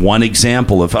that's one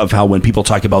example of how when people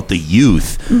talk about the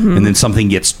youth, mm-hmm. and then something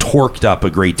gets torqued up a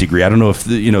great degree. I don't know if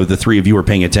the three of you are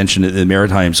paying attention at the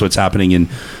Maritime, so it's happening in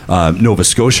Nova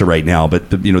Scotia right now, but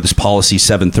this policy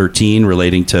 713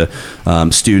 relating to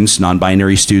students,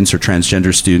 non-binary students or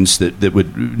transgender students that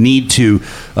would need to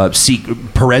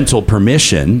seek parental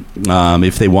permission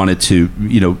if they wanted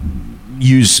to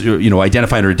use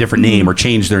identify under a different name or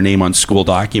change their name on school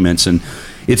documents. And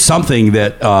it's something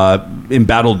that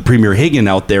embattled Premier Higgin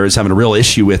out there is having a real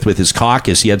issue with his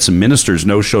caucus. He had some ministers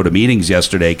no-show to meetings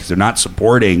yesterday because they're not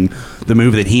supporting the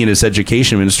move that he and his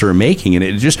education minister are making. And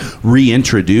it just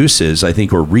reintroduces, I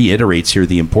think, or reiterates here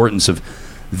the importance of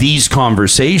these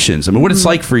conversations. I mean, what's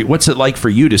it like for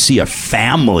you to see a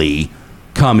family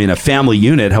come in, a family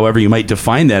unit, however you might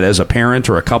define that, as a parent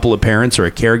or a couple of parents or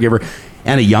a caregiver,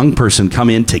 and a young person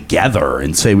come in together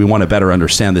and say, we want to better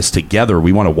understand this together.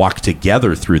 We want to walk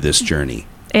together through this journey.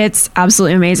 It's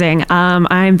absolutely amazing.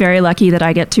 I'm very lucky that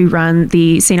I get to run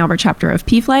the St. Albert chapter of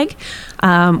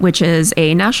PFLAG, which is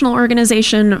a national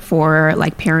organization for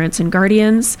like parents and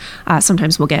guardians.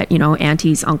 Sometimes we'll get,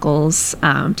 aunties, uncles,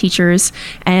 teachers.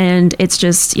 And it's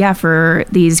just, for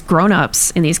these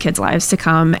grown-ups in these kids' lives to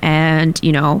come and,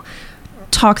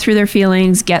 talk through their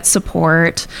feelings, get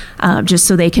support, just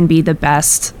so they can be the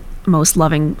best, most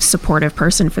loving, supportive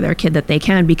person for their kid that they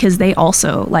can, because they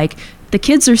also, the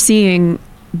kids are seeing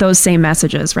those same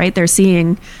messages, right? They're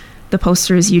seeing the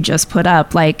posters you just put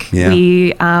up. I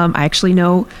actually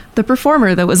know the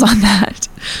performer that was on that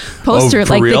poster.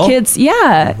 For real? The kids,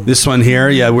 yeah. This one here,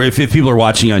 yeah. Where if people are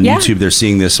watching on YouTube, they're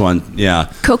seeing this one,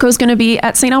 yeah. Coco's going to be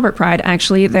at St. Albert Pride.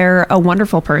 Actually, they're a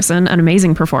wonderful person, an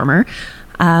amazing performer.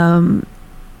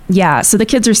 So the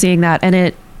kids are seeing that, and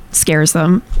it scares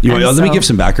them. Let me give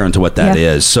some background to what that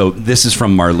is. So this is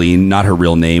from Marlene, not her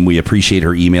real name. We appreciate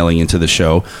her emailing into the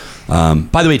show.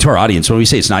 By the way, to our audience, when we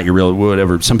say it's not your real,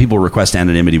 whatever, some people request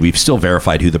anonymity. We've still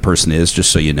verified who the person is,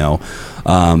 just so you know.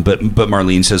 But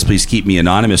Marlene says, please keep me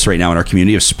anonymous right now in our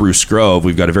community of Spruce Grove.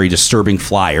 We've got a very disturbing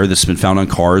flyer that's been found on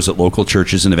cars at local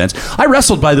churches and events. I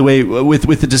wrestled, by the way,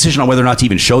 with the decision on whether or not to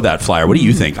even show that flyer. What do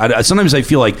you think? Sometimes I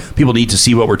feel like people need to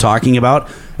see what we're talking about.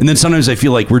 And then sometimes I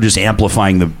feel like we're just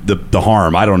amplifying the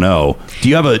harm. I don't know. Do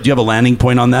you have a landing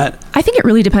point on that? I think it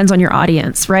really depends on your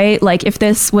audience, right? Like if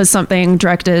this was something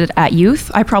directed at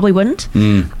youth, I probably wouldn't.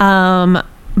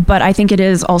 But I think it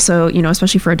is also, you know,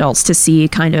 especially for adults to see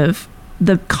kind of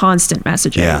the constant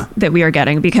messaging that we are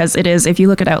getting, because it is, if you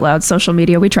look at Out Loud social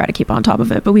media, we try to keep on top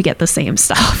of it, but we get the same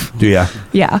stuff. Do ya?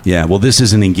 Yeah. Yeah. Well, this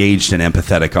is an engaged and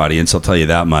empathetic audience, I'll tell you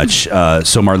that much.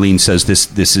 So Marlene says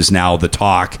this is now the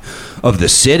talk of the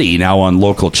city, now on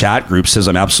local chat groups, says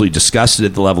I'm absolutely disgusted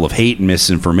at the level of hate and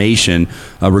misinformation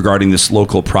regarding this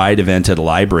local pride event at a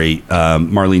library.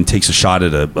 Marlene takes a shot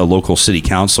at a local city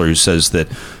councillor who says that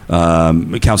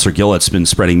Councillor Gillett's been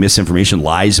spreading misinformation,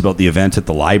 lies about the event at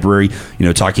the library, you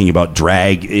know, talking about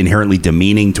drag inherently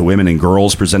demeaning to women and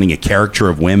girls, presenting a caricature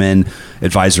of women,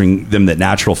 advising them that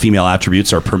natural female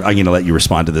attributes are, I'm going to let you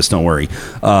respond to this, don't worry,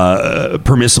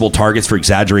 permissible targets for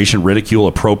exaggeration, ridicule,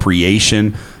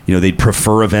 appropriation. You know, they'd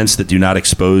prefer events that do not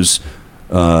expose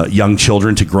young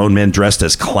children to grown men dressed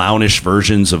as clownish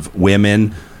versions of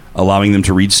women, allowing them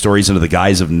to read stories under the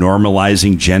guise of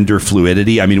normalizing gender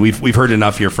fluidity. I mean, we've heard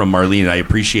enough here from Marlene, and I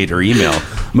appreciate her email.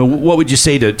 I mean, what would you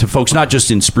say to folks, not just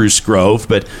in Spruce Grove,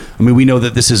 but I mean, we know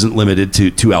that this isn't limited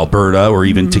to Alberta or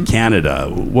even to Canada.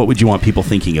 What would you want people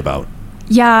thinking about?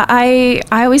 Yeah, I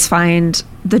always find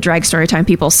the drag storytime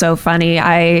people so funny.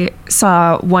 I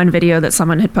saw one video that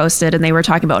someone had posted and they were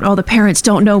talking about, oh, the parents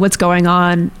don't know what's going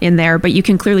on in there, but you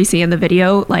can clearly see in the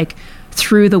video, like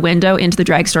through the window into the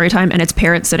drag storytime, and it's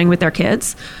parents sitting with their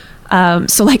kids.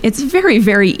 So like, it's very,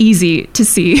 very easy to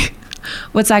see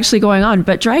what's actually going on.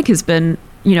 But drag has been,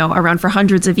 you know, around for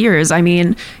hundreds of years. I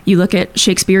mean, you look at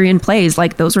Shakespearean plays,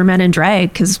 like those were men in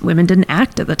drag because women didn't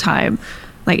act at the time.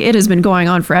 Like, it has been going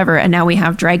on forever. And now we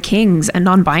have drag kings and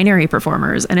non-binary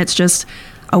performers. And it's just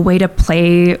a way to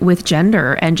play with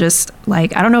gender. And just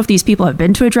like, I don't know if these people have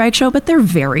been to a drag show, but they're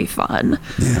very fun.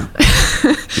 Yeah.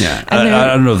 Yeah. I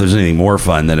don't know if there's anything more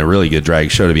fun than a really good drag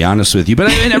show, to be honest with you.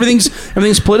 But I mean, everything's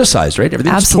politicized, right?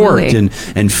 Everything's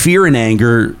torqued. And fear and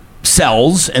anger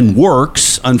sells and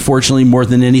works, unfortunately, more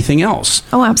than anything else.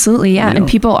 Oh, absolutely. Yeah. You know? And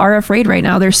people are afraid right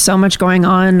now. There's so much going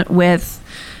on with,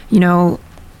 you know,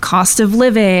 cost of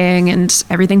living and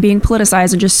everything being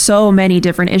politicized, and just so many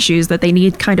different issues that they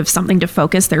need kind of something to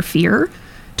focus their fear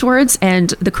towards. And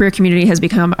the queer community has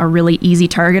become a really easy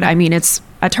target. I mean, it's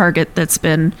a target that's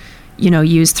been, you know,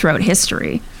 used throughout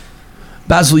history.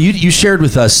 Basil, you shared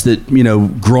with us that, you know,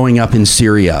 growing up in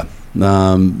Syria,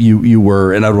 you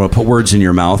were, and I don't want to put words in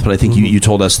your mouth, but I think you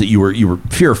told us that you were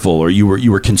fearful, or you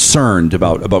were concerned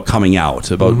about coming out,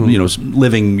 about you know,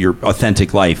 living your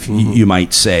authentic life, you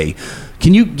might say.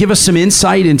 Can you give us some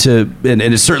insight into, and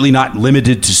it's certainly not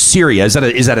limited to Syria, is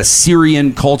that a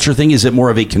Syrian culture thing? Is it more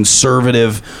of a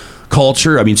conservative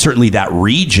culture? I mean, certainly that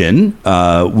region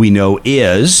we know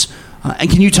is. And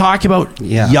can you talk about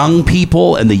young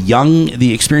people and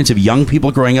the experience of young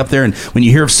people growing up there? And when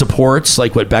you hear of supports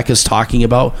like what Becca's talking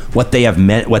about, what they have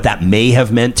meant, what that may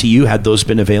have meant to you, had those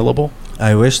been available?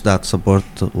 I wish that support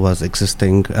was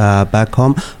existing back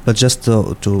home. But just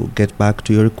to get back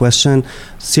to your question,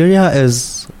 Syria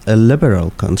is a liberal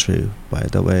country, by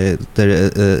the way. There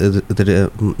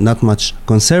is not much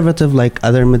conservative like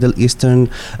other Middle Eastern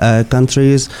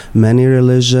countries. Many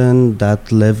religion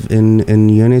that live in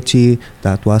unity.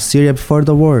 That was Syria before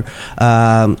the war.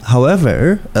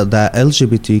 However, the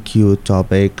LGBTQ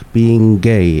topic, being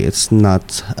gay, it's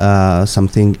not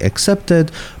something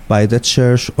accepted by the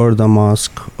church or the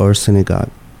mosque or synagogue.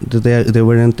 They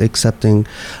weren't accepting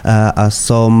us.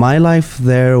 So my life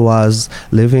there was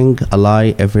living a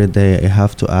lie every day. I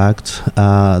have to act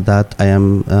that I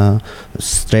am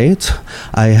straight.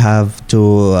 I have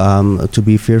to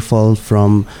be fearful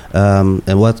from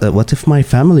what if my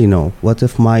family know? What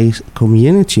if my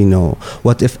community know?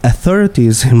 What if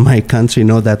authorities in my country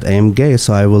know that I am gay?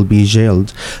 So I will be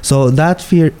jailed. So that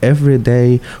fear every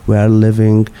day we are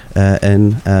living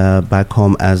in back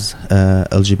home as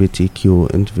LGBTQ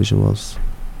individuals.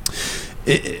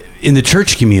 In the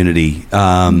church community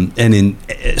and in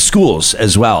schools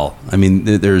as well. I mean,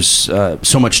 there's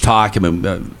so much talk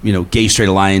about you know, gay straight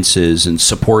alliances and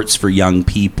supports for young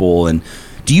people. And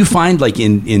do you find, like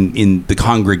in the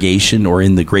congregation or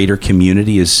in the greater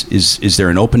community, is there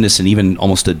an openness and even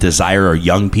almost a desire, or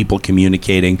young people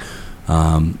communicating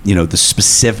you know, the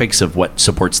specifics of what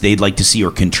supports they'd like to see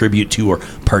or contribute to or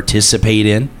participate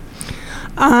in?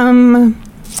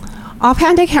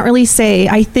 Offhand, I can't really say.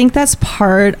 I think that's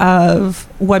part of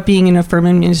what being in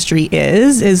affirmative ministry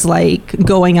is like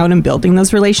going out and building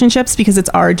those relationships, because it's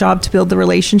our job to build the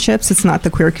relationships. It's not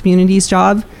the queer community's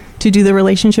job to do the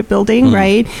relationship building,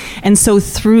 right? And so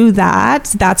through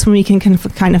that's when we can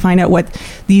kind of find out what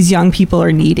these young people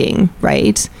are needing,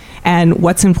 right? And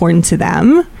what's important to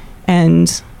them.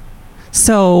 And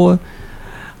So,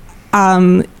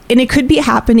 and it could be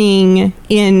happening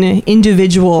in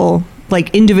individual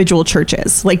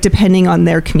churches, like depending on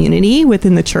their community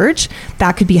within the church,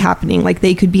 that could be happening. Like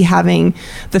they could be having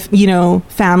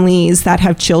families that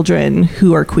have children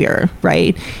who are queer,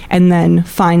 right? And then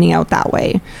finding out that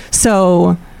way.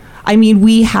 So, I mean,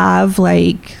 we have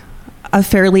like a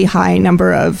fairly high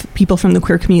number of people from the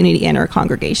queer community in our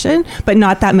congregation, but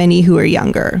not that many who are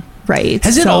younger, right?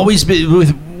 Has it always been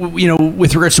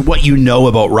with regards to what you know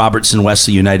about Robertson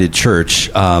Wesley United Church?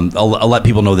 I'll let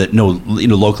people know that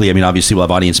locally. I mean, obviously we'll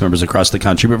have audience members across the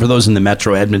country, but for those in the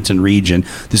Metro Edmonton region,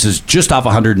 this is just off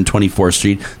 124th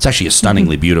Street. It's actually a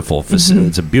stunningly beautiful facility.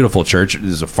 It's a beautiful church.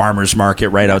 There's a farmers market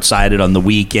right outside it on the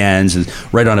weekends, and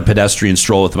right on a pedestrian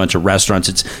stroll with a bunch of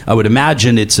restaurants. I would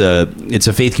imagine it's a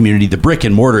faith community, the brick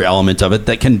and mortar element of it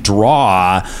that can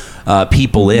draw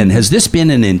people in. Has this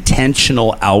been an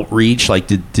intentional outreach? Like,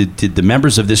 did the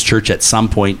members of this church at some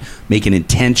point make an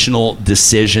intentional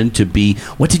decision to be,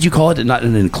 what did you call it? Not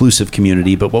an inclusive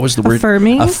community, but what was the word?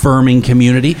 Affirming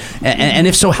community. And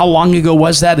if so, how long ago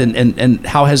was that? And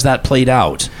how has that played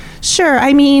out? Sure.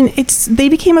 I mean, they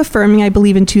became affirming, I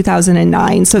believe, in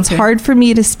 2009. So it's hard for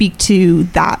me to speak to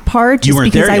that part just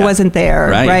because I wasn't there.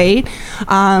 Right.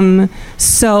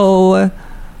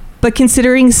 But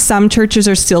considering some churches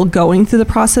are still going through the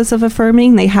process of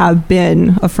affirming, they have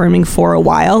been affirming for a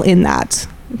while in that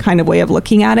kind of way of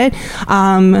looking at it.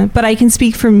 But I can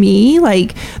speak for me,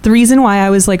 like the reason why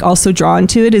I was like also drawn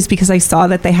to it is because I saw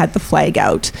that they had the flag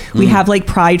out. We have like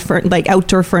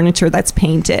outdoor furniture that's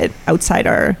painted outside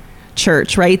our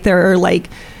church, right?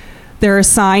 There are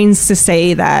signs to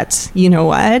say that, you know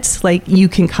what, like you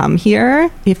can come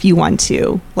here if you want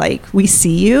to. Like we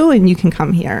see you and you can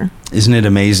come here. Isn't it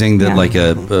amazing that like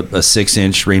a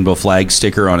 6-inch rainbow flag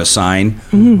sticker on a sign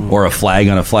or a flag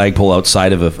on a flagpole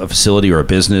outside of a facility or a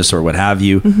business or what have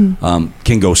you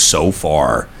can go so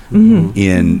far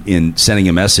in sending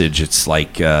a message? It's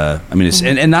like, it's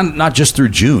and not just through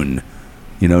June,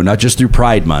 not just through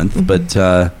Pride Month,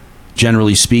 but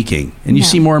generally speaking. And you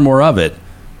see more and more of it.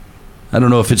 I don't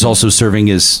know if it's also serving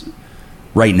as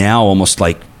right now almost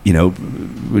like,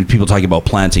 when people talk about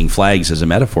planting flags as a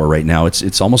metaphor right now,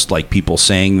 it's almost like people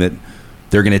saying that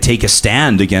they're going to take a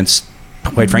stand against,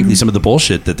 quite frankly, some of the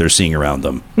bullshit that they're seeing around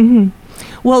them.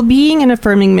 Well, being an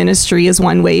affirming ministry is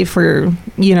one way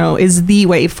is the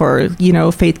way for,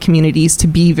 faith communities to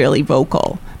be really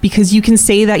vocal. Because you can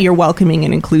say that you're welcoming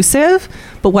and inclusive,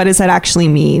 but what does that actually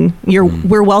mean?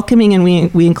 We're welcoming and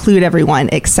we include everyone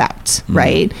except,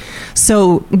 right?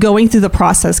 So going through the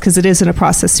process, because it isn't a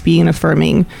process to be an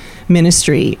affirming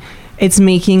ministry, it's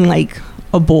making like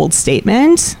a bold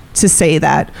statement to say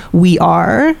that we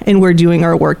are and we're doing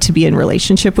our work to be in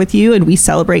relationship with you and we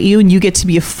celebrate you and you get to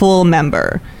be a full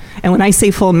member. And when I say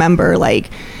full member,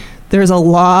 like there's a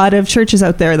lot of churches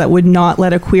out there that would not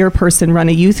let a queer person run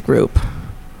a youth group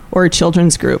or a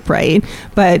children's group, right?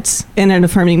 But in an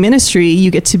affirming ministry,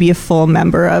 you get to be a full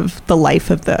member of the life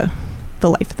of the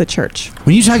church.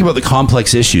 When you talk about the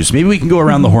complex issues, maybe we can go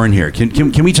around the horn here.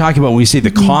 Can we talk about when we say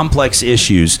the complex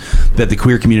issues that the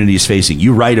queer community is facing?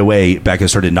 You right away, Becca,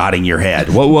 started nodding your head.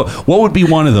 What would be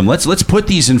one of them? Let's put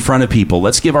these in front of people.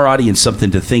 Let's give our audience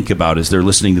something to think about as they're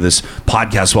listening to this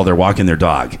podcast while they're walking their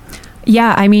dog.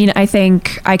 Yeah, I mean, I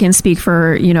think I can speak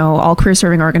for, all queer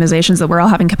serving organizations that we're all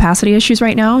having capacity issues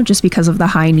right now just because of the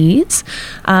high needs.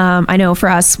 I know for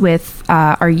us with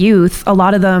our youth, a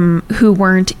lot of them who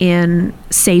weren't in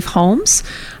safe homes,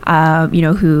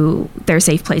 who their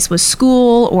safe place was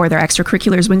school or their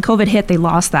extracurriculars. When COVID hit, they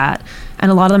lost that. And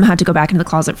a lot of them had to go back into the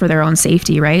closet for their own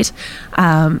safety, right?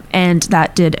 And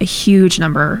that did a huge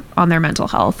number on their mental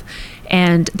health.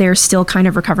 And they're still kind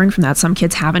of recovering from that. Some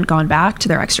kids haven't gone back to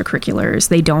their extracurriculars.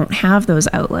 They don't have those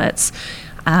outlets.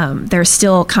 They're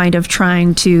still kind of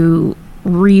trying to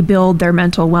rebuild their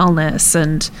mental wellness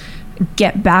and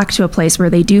get back to a place where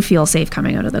they do feel safe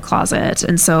coming out of the closet.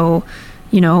 And so,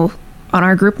 on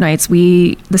our group nights,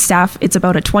 the staff, it's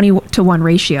about a 20-to-1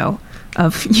 ratio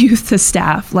of youth to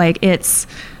staff. Like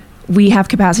we have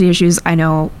capacity issues. I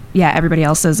know, everybody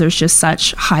else says there's just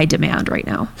such high demand right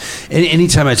now. And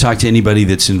anytime I talk to anybody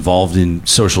that's involved in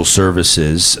social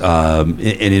services, and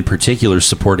in particular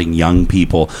supporting young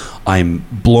people, I'm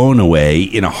blown away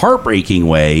in a heartbreaking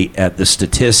way at the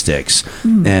statistics.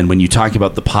 And when you talk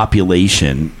about the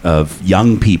population of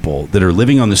young people that are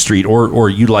living on the street or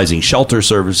utilizing shelter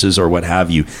services or what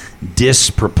have you,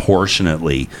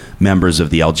 disproportionately members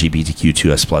of the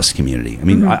LGBTQ2S+ community. I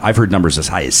mean, I've heard numbers as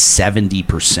high as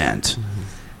 70%.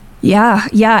 Yeah.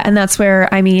 And that's where,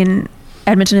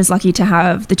 Edmonton is lucky to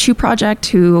have the Chew Project,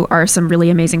 who are some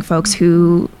really amazing folks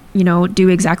who do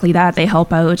exactly that. They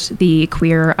help out the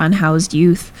queer unhoused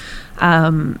youth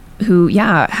who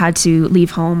had to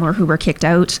leave home or who were kicked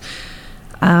out,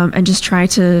 and just try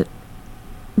to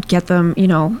get them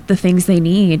the things they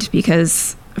need,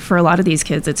 because for a lot of these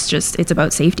kids it's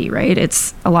about safety, right?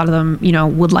 It's a lot of them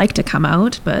would like to come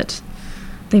out, but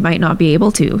they might not be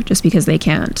able to just because they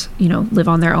can't live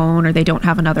on their own, or they don't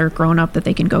have another grown-up that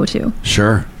they can go to.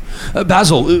 Sure.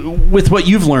 Basil, with what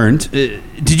you've learned,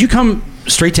 did you come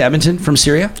straight to Edmonton from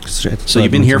Syria? Straight. So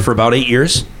you've been here for about 8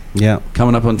 years? Yeah.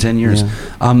 Coming up on 10 years.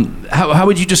 Yeah. How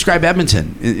would you describe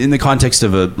Edmonton in the context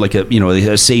of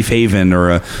a safe haven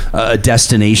or a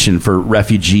destination for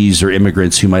refugees or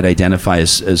immigrants who might identify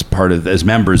as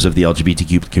members of the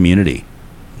LGBTQ community?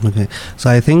 Okay, so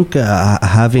I think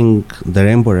having the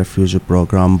Rainbow Refugee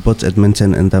Program put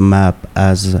Edmonton in the map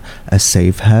as a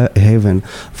safe haven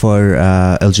for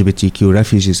LGBTQ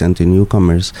refugees and the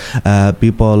newcomers.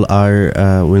 People are,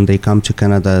 when they come to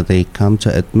Canada, they come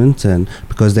to Edmonton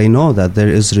because they know that there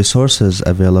is resources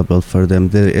available for them.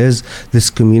 There is this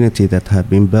community that have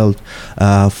been built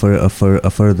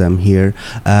for them here.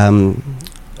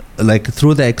 Like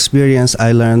through the experience,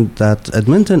 I learned that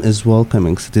Edmonton is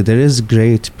welcoming city. There is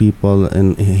great people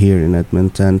here in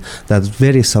Edmonton that's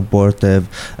very supportive.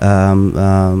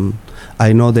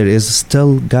 I know there is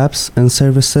still gaps in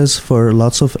services for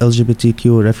lots of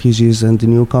LGBTQ refugees and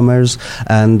newcomers,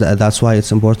 and that's why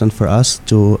it's important for us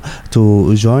to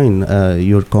join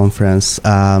your conference,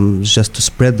 just to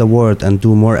spread the word and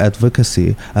do more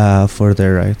advocacy for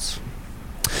their rights.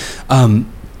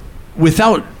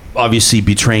 Without obviously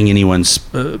betraying anyone's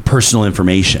personal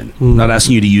information. I'm not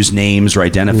asking you to use names or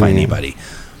identify anybody,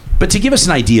 but to give us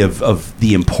an idea of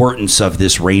the importance of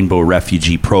this Rainbow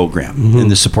Refugee Program and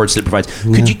the supports that it provides.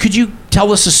 Could you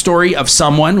tell us a story of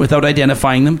someone without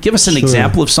identifying them? Give us an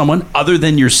example of someone other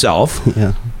than yourself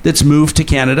that's moved to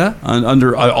Canada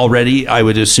under already, I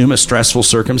would assume, a stressful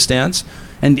circumstance,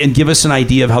 and give us an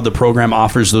idea of how the program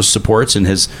offers those supports and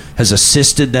has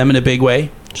assisted them in a big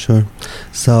way. Sure.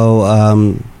 So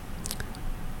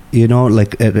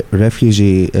like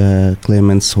refugee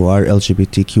claimants who are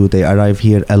LGBTQ, they arrive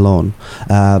here alone,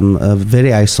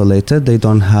 very isolated. They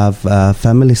don't have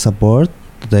family support.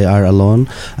 They are alone.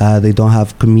 They don't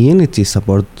have community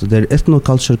support. Their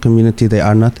ethnoculture community, they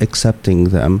are not accepting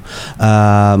them.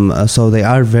 So they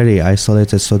are very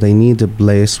isolated. So they need a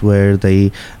place where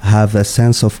they have a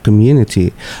sense of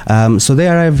community. So they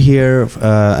arrive here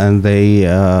and they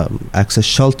access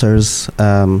shelters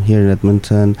here in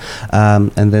Edmonton.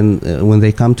 And then when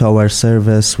they come to our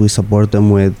service, we support them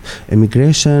with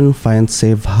immigration, find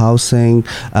safe housing,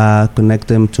 connect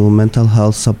them to mental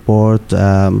health support,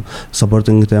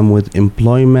 supporting them with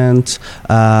employment,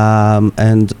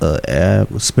 and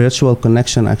spiritual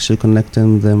connection, actually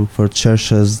connecting them for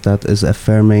churches that is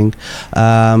affirming,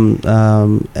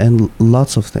 and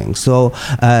lots of things. So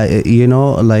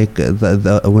like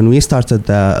when we started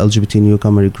the LGBT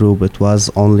newcomer group, it was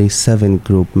only 7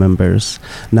 group members.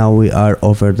 Now we are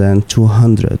over than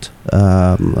 200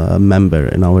 member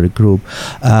in our group.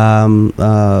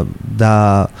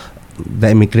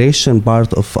 The immigration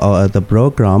part of the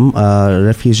program,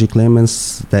 refugee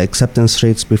claimants, the acceptance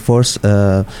rates before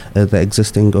the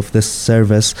existing of this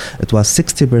service, it was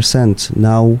 60%.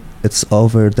 Now it's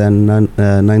over than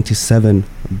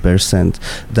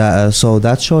 97%. So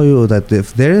that show you that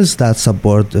if there is that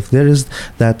support, if there is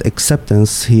that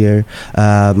acceptance here,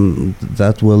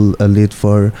 that will lead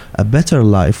for a better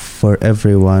life for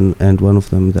everyone, and one of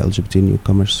them the LGBT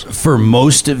newcomers. For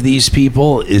most of these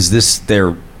people, is this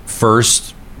their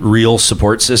first real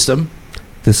support system?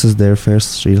 This is their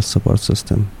first real support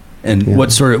system. And what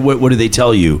do they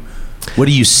tell you? What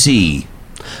do you see?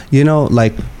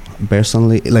 Like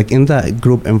personally, like in the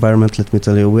group environment, let me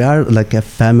tell you, we are like a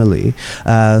family.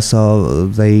 So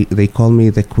they call me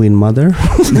the Queen Mother.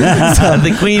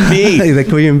 The Queen Bee. The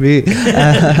Queen Bee.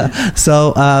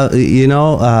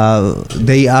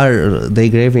 They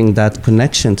craving that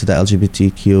connection to the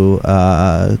LGBTQ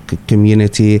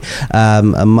community,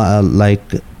 like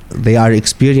they are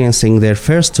experiencing their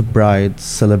first Pride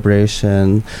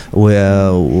celebration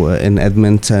in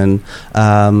Edmonton.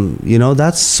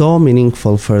 That's so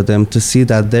meaningful for them to see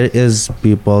that there is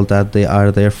people that they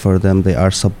are there for them, they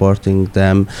are supporting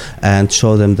them, and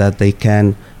show them that they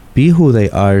can be who they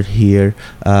are here,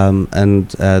 and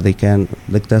they can,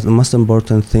 like, that's the most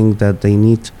important thing that they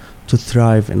need to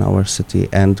thrive in our city.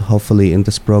 And hopefully in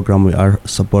this program, we are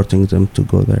supporting them to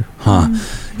go there.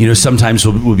 You know, sometimes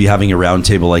we'll be having a round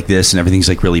table like this and everything's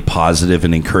like really positive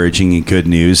and encouraging and good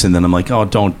news. And then I'm like, oh,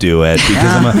 don't do it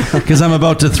because I'm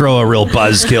about to throw a real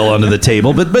buzzkill onto the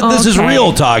table. But this is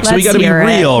real talk. So we got to be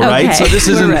real, right? Okay. So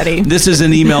this is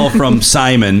an email from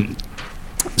Simon.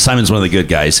 Simon's one of the good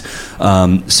guys.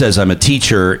 Says, I'm a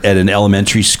teacher at an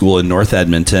elementary school in North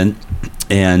Edmonton.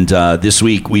 And this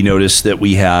week we noticed that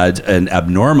we had an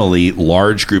abnormally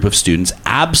large group of students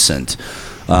absent.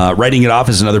 Writing it off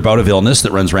as another bout of illness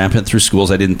that runs rampant through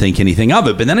schools, I didn't think anything of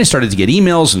it. But then I started to get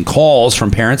emails and calls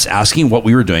from parents asking what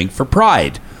we were doing for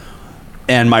Pride.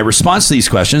 And my response to these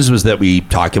questions was that we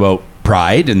talk about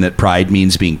pride, and that pride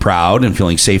means being proud and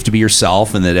feeling safe to be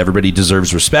yourself, and that everybody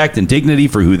deserves respect and dignity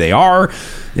for who they are,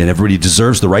 and everybody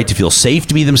deserves the right to feel safe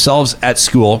to be themselves at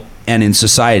school and in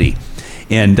society.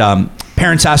 And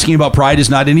parents asking about pride is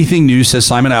not anything new, says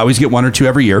Simon. I always get one or two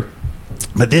every year.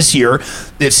 But this year,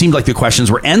 it seemed like the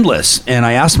questions were endless. And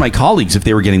I asked my colleagues if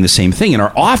they were getting the same thing. And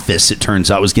our office, it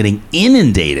turns out, was getting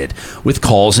inundated with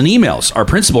calls and emails. Our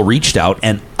principal reached out,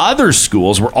 and other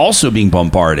schools were also being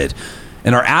bombarded.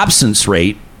 And our absence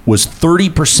rate was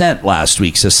 30% last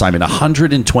week, says Simon.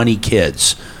 120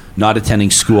 kids not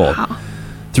attending school. Wow.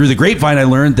 Through the grapevine, I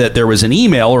learned that there was an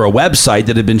email or a website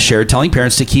that had been shared telling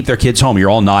parents to keep their kids home. You're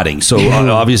all nodding. So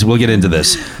obviously we'll get into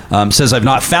this. Says, I've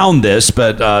not found this,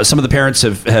 but some of the parents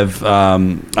have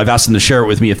I've asked them to share it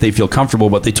with me if they feel comfortable.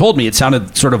 What they told me, it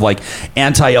sounded sort of like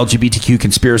anti-LGBTQ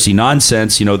conspiracy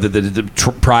nonsense. You know, the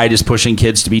Pride is pushing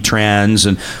kids to be trans.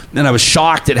 And I was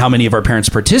shocked at how many of our parents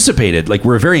participated. Like,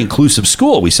 we're a very inclusive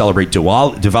school. We celebrate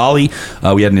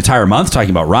Diwali. We had an entire month talking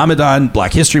about Ramadan,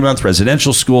 Black History Month,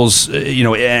 residential schools,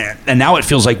 and now it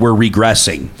feels like we're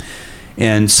regressing.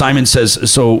 And Simon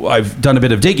says, so I've done a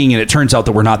bit of digging, and it turns out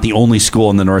that we're not the only school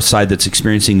in the north side that's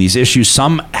experiencing these issues.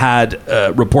 Some had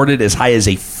reported as high as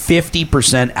a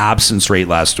 50% absence rate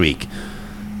last week.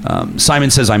 Simon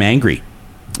says, I'm angry.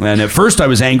 And at first I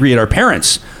was angry at our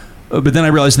parents, but then I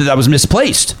realized that was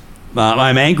misplaced.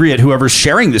 I'm angry at whoever's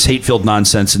sharing this hate-filled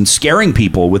nonsense and scaring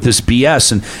people with this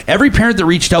BS. And every parent that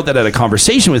reached out that had a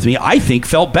conversation with me, I think,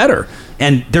 felt better.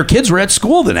 And their kids were at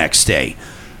school the next day.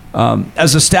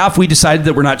 As a staff, we decided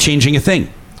that we're not changing a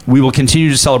thing. We will continue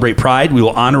to celebrate Pride. We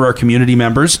will honor our community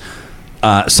members.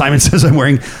 Simon says I'm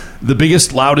wearing the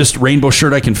biggest, loudest rainbow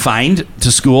shirt I can find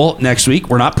to school next week.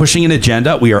 We're not pushing an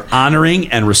agenda. We are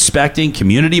honoring and respecting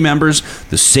community members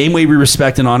the same way we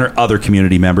respect and honor other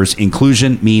community members.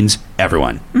 Inclusion means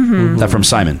everyone. Mm-hmm. That from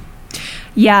Simon.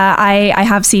 Yeah, I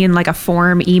have seen like a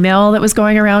form email that was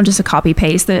going around, just a copy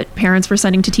paste that parents were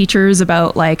sending to teachers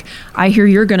about, like, I hear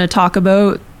you're going to talk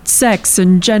about sex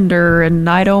and gender, and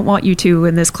I don't want you to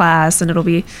in this class. And it'll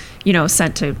be,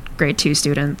 sent to grade 2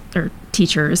 students or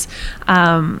teachers.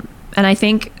 And I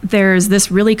think there's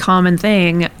this really common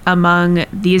thing among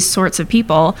these sorts of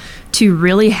people to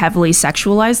really heavily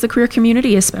sexualize the queer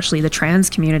community, especially the trans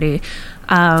community,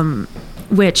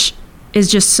 which is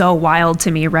just so wild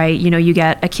to me, right? You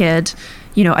get a kid,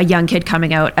 a young kid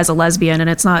coming out as a lesbian, and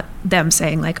it's not them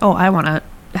saying like, oh, I want to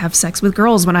have sex with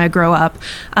girls when I grow up.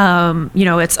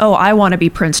 It's, oh, I want to be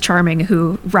Prince Charming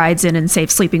who rides in and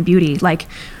saves Sleeping Beauty. Like,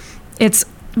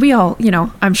 we all,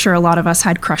 I'm sure a lot of us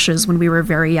had crushes when we were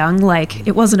very young. Like,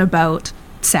 it wasn't about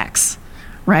sex,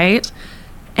 right?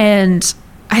 And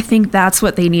I think that's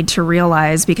what they need to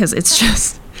realize, because it's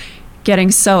just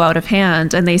getting so out of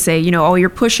hand. And they say, oh, you're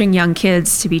pushing young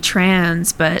kids to be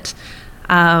trans, but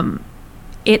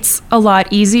it's a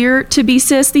lot easier to be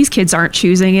cis. These kids aren't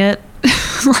choosing it.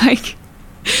 Like,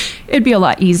 it'd be a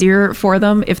lot easier for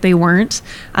them if they weren't.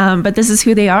 But this is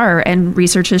who they are. And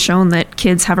research has shown that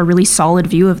kids have a really solid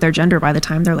view of their gender by the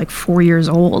time they're like 4 years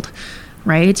old,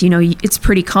 right? It's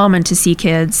pretty common to see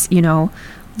kids,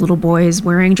 little boys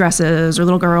wearing dresses or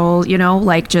little girls,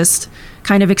 like just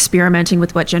kind of experimenting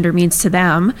with what gender means to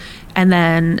them. And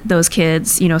then those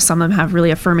kids, some of them have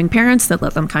really affirming parents that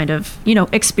let them kind of,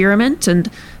 experiment. And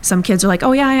some kids are like,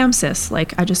 oh yeah, I am cis.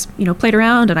 Like, I just, played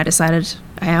around and I decided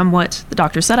I am what the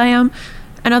doctor said I am.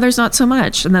 And others not so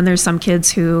much. And then there's some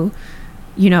kids who,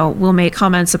 will make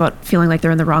comments about feeling like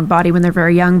they're in the wrong body when they're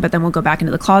very young, but then will go back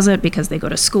into the closet because they go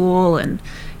to school and,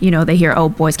 they hear, oh,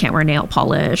 boys can't wear nail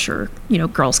polish, or,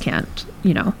 girls can't,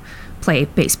 play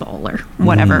baseball or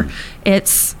whatever.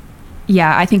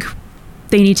 I think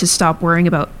they need to stop worrying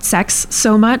about sex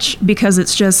so much, because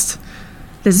it's just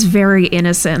this very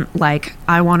innocent, like,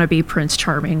 I want to be Prince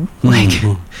Charming. Like,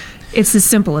 it's as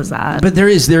simple as that. But there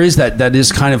is that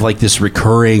is kind of like this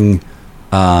recurring,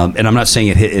 and I'm not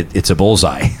saying it's a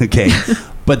bullseye, okay,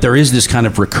 but there is this kind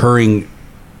of recurring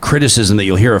criticism that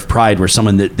you'll hear of Pride, where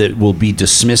someone that will be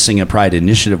dismissing a Pride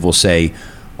initiative will say,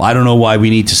 well, I don't know why we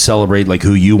need to celebrate like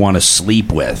who you want to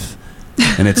sleep with.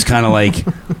 And it's kind of like,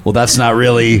 well, that's not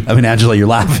really, I mean, Angela, you're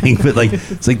laughing, but like,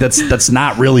 it's like, that's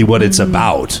not really what it's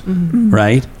about.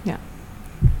 Right? Yeah.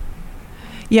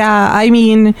 Yeah. I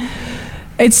mean,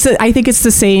 I think it's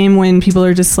the same when people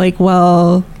are just like,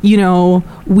 well, you know,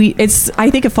 I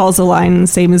think it falls a line the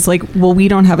same as like, well, we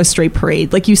don't have a straight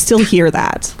parade. Like, you still hear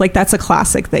that. Like, that's a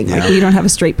classic thing. Yeah. Like, we don't have a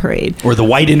straight parade. Or the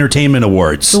White Entertainment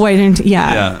Awards.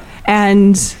 Yeah.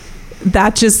 And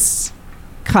that just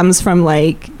comes from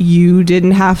like, you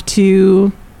didn't have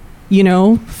to, you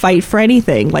know, fight for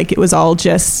anything. Like, it was all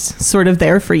just sort of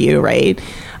there for you. Right.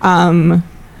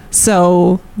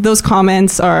 So those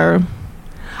comments are,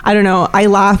 I don't know. I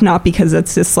laugh not because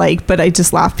it's just like, but I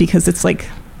just laugh because it's like,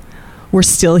 we're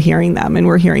still hearing them and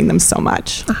we're hearing them so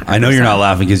much. 100%. I know you're not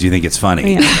laughing because you think it's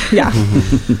funny. Yeah.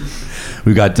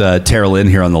 We've got Tara Lynn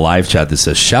here on the live chat that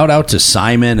says, shout out to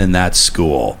Simon and that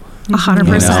school.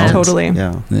 100%. Totally.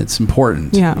 Yeah. It's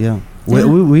important. Yeah.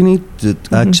 We need to,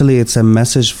 actually, it's a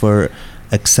message for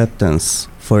acceptance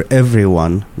for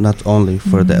everyone, not only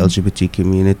for the LGBT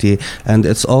community. And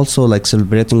it's also like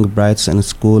celebrating brides in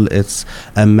school. It's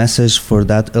a message for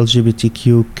that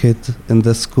LGBTQ kid in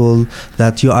the school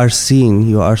that you are seen,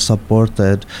 you are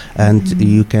supported, and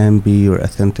you can be your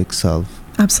authentic self.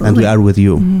 Absolutely. And we are with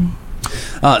you.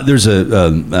 There's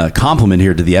a compliment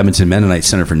here to the Edmonton Mennonite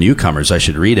Center for Newcomers. I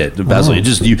should read it. Basil, you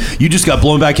just got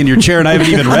blown back into your chair and I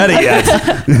haven't even read it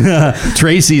yet.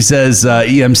 Tracy says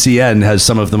EMCN has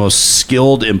some of the most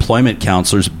skilled employment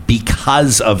counselors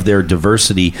because of their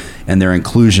diversity and their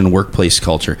inclusion workplace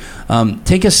culture.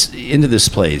 Take us into this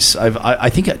place. I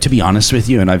think, to be honest with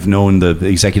you, and I've known the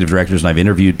executive directors and I've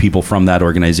interviewed people from that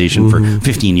organization for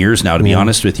 15 years now, to be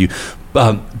honest with you.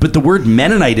 But the word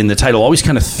Mennonite in the title always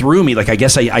kind of threw me. Like, I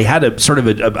guess I had a sort of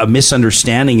a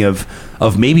misunderstanding of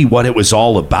maybe what it was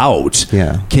all about.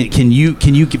 Yeah. Can you,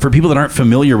 for people that aren't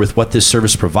familiar with what this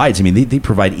service provides, I mean, they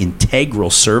provide integral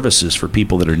services for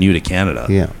people that are new to Canada.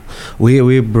 Yeah.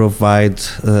 We provide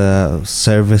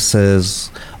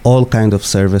services, all kind of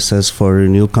services for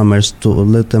newcomers to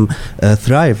let them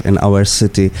thrive in our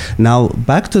city. Now,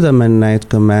 back to the Mennonite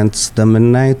comments. The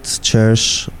Mennonite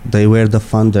Church, they were the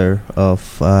founder of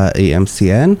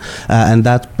EMCN, and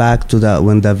that back to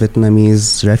when the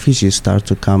Vietnamese refugees start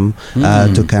to come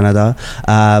to Canada.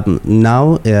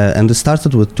 Now, and it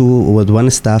started with one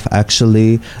staff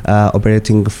actually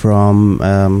operating from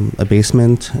a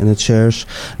basement in a church.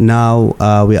 Now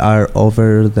we are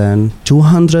over than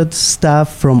 200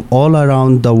 staff from all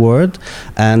around the world.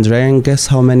 And Ryan, guess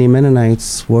how many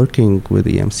Mennonites working with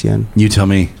EMCN? You tell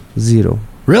me. 0.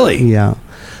 Really? Yeah.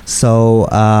 So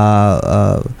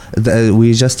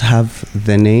we just have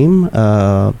the name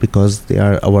because they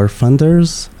are our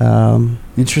funders.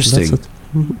 Interesting.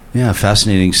 Yeah,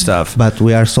 fascinating stuff. But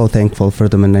we are so thankful for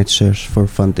the Mennonite Church for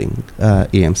funding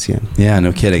EMCN. Yeah,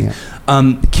 no kidding.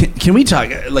 Yeah. Can we talk,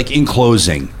 like, in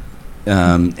closing,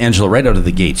 Angela, right out of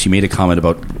the gates, you made a comment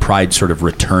about Pride sort of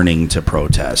returning to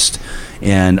protest.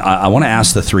 And I want to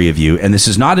ask the three of you, and this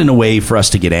is not in a way for us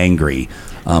to get angry.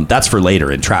 That's for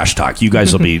later in Trash Talk. You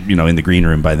guys will be, in the green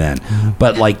room by then.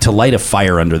 But like to light a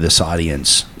fire under this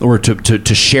audience, or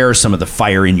to share some of the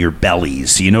fire in your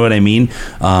bellies. You know what I mean?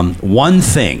 One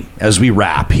thing as we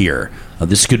wrap here.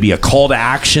 This could be a call to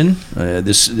action.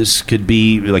 This could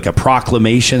be like a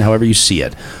proclamation, however you see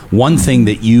it. One thing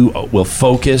that you will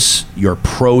focus your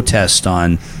protest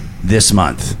on this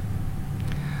month.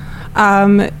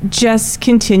 Just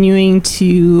continuing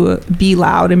to be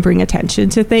loud and bring attention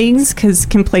to things, because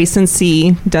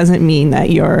complacency doesn't mean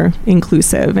that you're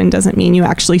inclusive and doesn't mean you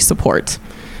actually support,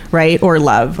 right? Or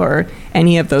love or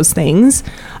any of those things.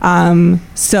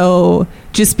 So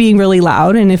just being really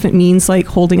loud, and if it means like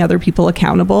holding other people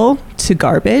accountable to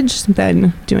garbage,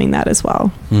 then doing that as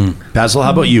well. Basil,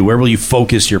 how about you? Where will you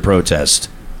focus your protest?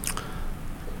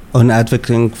 On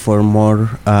advocating for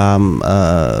more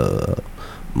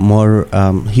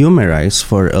human rights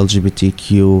for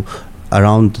LGBTQ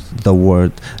around the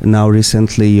world. Now,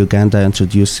 recently, Uganda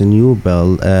introduced a new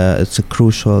bill. It's a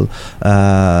crucial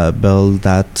bill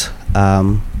that,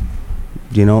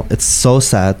 it's so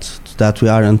sad that we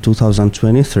are in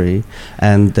 2023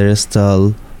 and there is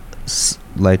still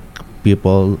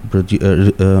people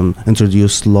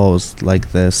introduce laws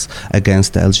like this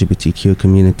against the LGBTQ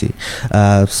community.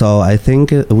 So I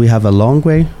think we have a long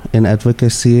way in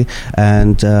advocacy,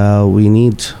 and we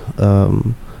need,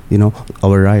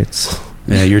 our rights.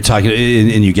 Yeah, you're talking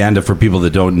in Uganda, for people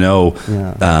that don't know.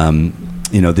 Yeah.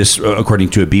 This, according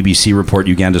to a BBC report,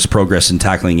 Uganda's progress in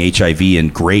tackling HIV in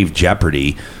grave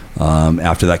jeopardy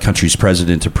after that country's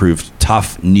president approved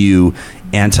tough new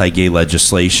anti-gay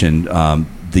legislation.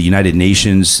 The United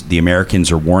Nations, the Americans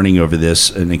are warning over this,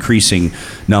 an increasing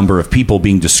number of people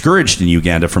being discouraged in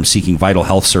Uganda from seeking vital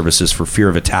health services for fear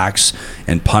of attacks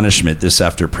and punishment. This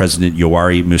after President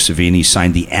Yoweri Museveni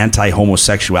signed the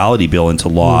anti-homosexuality bill into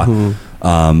law,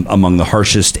 among the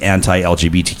harshest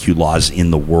anti-LGBTQ laws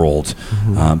in the world.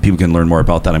 People can learn more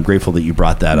about that. I'm grateful that you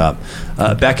brought that up.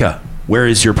 Becca, where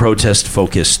is your protest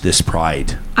focus this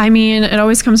Pride? I mean, it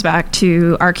always comes back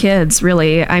to our kids,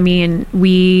 really. I mean,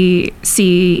 we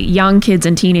see young kids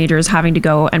and teenagers having to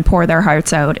go and pour their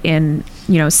hearts out in,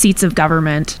 seats of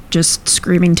government, just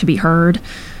screaming to be heard.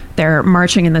 They're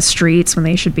marching in the streets when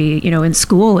they should be, in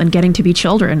school and getting to be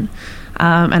children.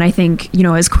 And I think,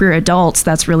 as queer adults,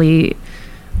 that's really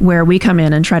where we come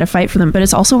in and try to fight for them. But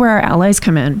it's also where our allies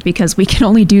come in, because we can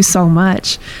only do so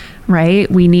much, right?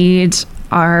 We need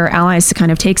our allies to kind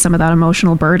of take some of that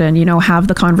emotional burden, have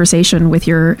the conversation with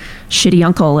your shitty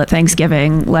uncle at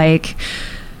Thanksgiving. Like,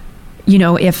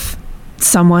 if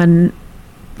someone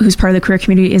who's part of the queer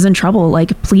community is in trouble,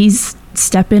 like, please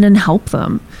step in and help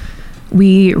them.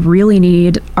 We really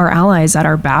need our allies at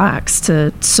our backs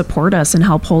to support us and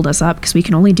help hold us up, because we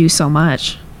can only do so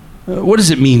much. What does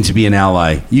it mean to be an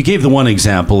ally? You gave the one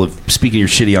example of speaking to your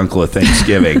shitty uncle at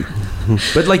Thanksgiving.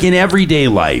 But like in everyday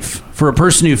life, for a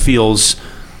person who feels,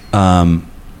 and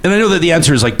I know that the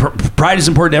answer is like pride is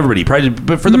important to everybody. Pride,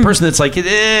 but for the person that's like,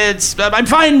 I'm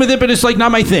fine with it, but it's like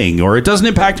not my thing, or it doesn't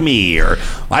impact me, or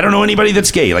I don't know anybody that's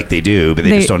gay. Like they do, but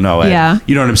they just don't know it. Yeah.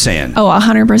 You know what I'm saying? Oh,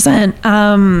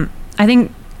 100%.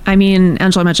 I mean,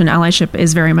 Angela mentioned allyship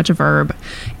is very much a verb.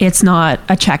 It's not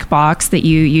a checkbox that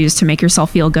you use to make yourself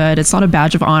feel good. It's not a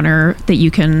badge of honor that you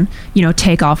can,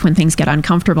 take off when things get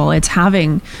uncomfortable. It's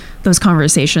having those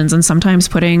conversations and sometimes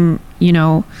putting,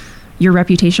 your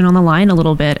reputation on the line a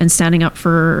little bit and standing up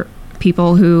for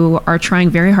people who are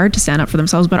trying very hard to stand up for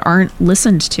themselves but aren't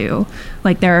listened to.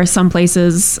 Like there are some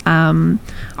places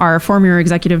our former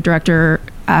executive director,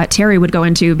 Terry, would go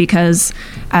into because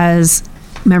as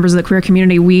members of the queer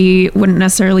community, we wouldn't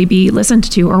necessarily be listened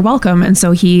to or welcome. And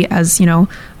so he, as, a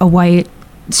white,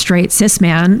 straight, cis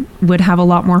man, would have a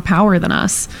lot more power than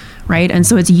us, right? And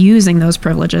so it's using those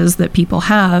privileges that people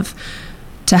have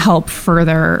to help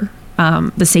further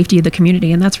the safety of the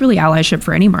community. And that's really allyship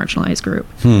for any marginalized group.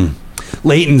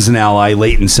 Leighton's an ally.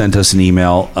 Leighton sent us an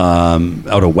email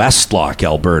out of Westlock,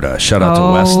 Alberta. Shout out to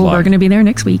Westlock. We're going to be there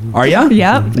next week. Are you?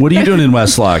 Yeah. What are you doing in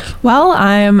Westlock? Well,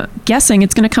 I'm guessing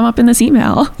it's going to come up in this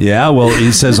email. Yeah, well,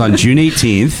 he says on June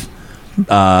 18th,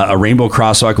 a rainbow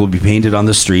crosswalk will be painted on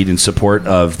the street in support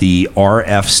of the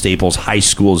R.F. Staples High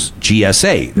School's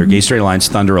GSA, their Gay Straight Alliance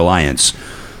Thunder Alliance.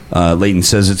 Leighton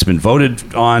says it's been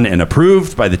voted on and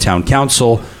approved by the town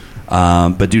council.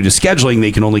 But due to scheduling,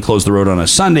 they can only close the road on a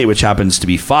Sunday, which happens to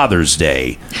be Father's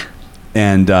Day.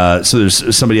 And so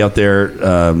there's somebody out there,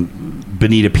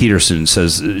 Benita Peterson,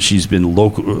 says she's been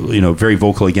very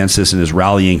vocal against this and is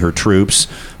rallying her troops.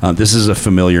 This is a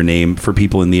familiar name for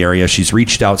people in the area. She's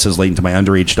reached out, says Leighton, to my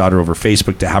underage daughter over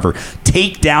Facebook to have her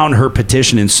take down her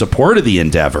petition in support of the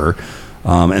endeavor.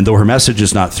 And though her message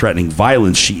is not threatening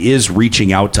violence, she is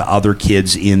reaching out to other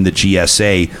kids in the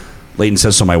GSA. Leighton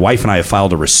says, so my wife and I have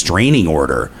filed a restraining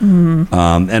order.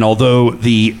 And although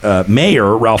the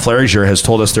mayor, Ralph Larriger, has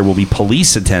told us there will be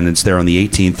police attendance there on the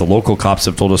 18th, the local cops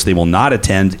have told us they will not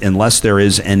attend unless there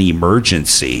is an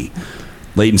emergency.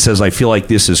 Leighton says, I feel like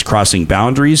this is crossing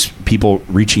boundaries, people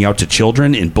reaching out to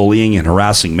children in bullying and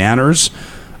harassing manners.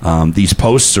 These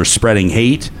posts are spreading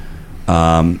hate.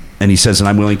 And he says, and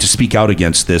I'm willing to speak out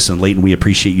against this. And Leighton, we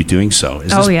appreciate you doing so.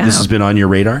 This has been on your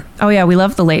radar? Oh, yeah. We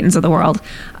love the Leightons of the world.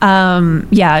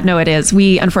 It is.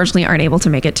 We unfortunately aren't able to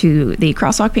make it to the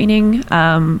crosswalk painting,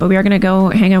 but we are going to go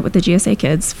hang out with the GSA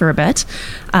kids for a bit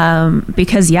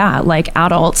because, like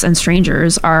adults and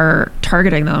strangers are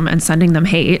targeting them and sending them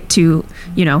hate to,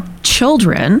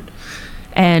 children.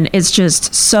 And it's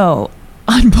just so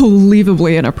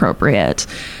unbelievably inappropriate.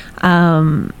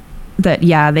 That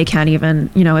they can't even,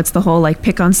 it's the whole like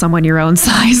pick on someone your own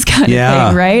size kind of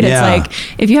thing, right? It's like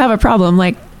if you have a problem,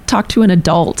 like talk to an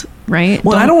adult, right?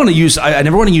 Well, I never want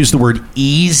to use the word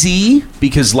easy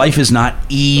because life is not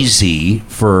easy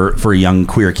for a young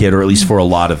queer kid, or at least for a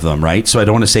lot of them, right? So I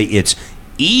don't want to say it's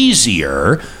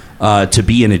easier to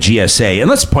be in a GSA. And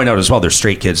let's point out as well, there's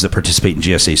straight kids that participate in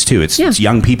GSAs too. It's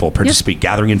young people participate,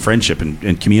 gathering in friendship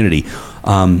and community.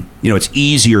 It's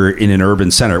easier in an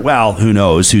urban center. Well, who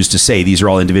knows? Who's to say? These are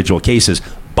all individual cases.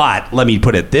 But let me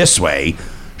put it this way.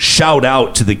 Shout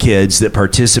out to the kids that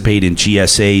participate in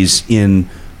GSAs in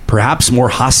perhaps more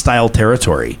hostile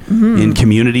territory, in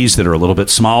communities that are a little bit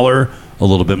smaller, a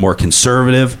little bit more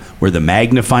conservative, where the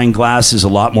magnifying glass is a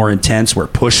lot more intense, where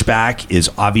pushback is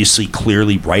obviously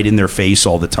clearly right in their face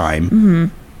all the time. Mm-hmm.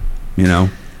 You know?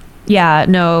 Yeah,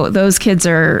 no, those kids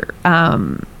are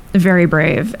very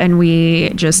brave, and we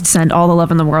just send all the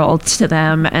love in the world to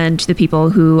them and to the people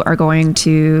who are going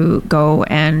to go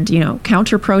and,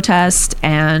 counter protest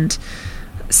and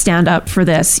stand up for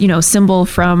this, symbol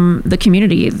from the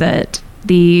community that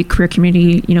the career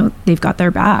community, they've got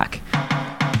their back.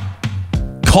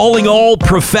 Calling all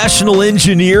professional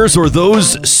engineers or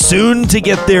those soon to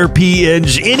get their P-Eng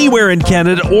anywhere in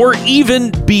Canada or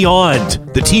even beyond.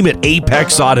 The team at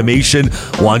Apex Automation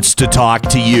wants to talk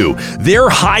to you. They're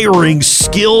hiring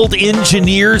skilled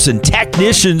engineers and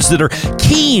technicians that are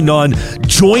keen on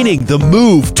joining the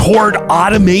move toward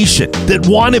automation, that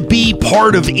want to be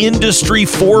part of Industry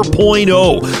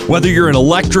 4.0. Whether you're an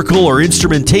electrical or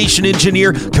instrumentation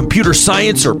engineer, computer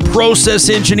science or process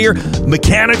engineer,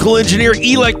 mechanical engineer,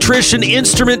 electrician,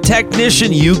 instrument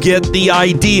technician, you get the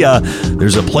idea.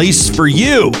 There's a place for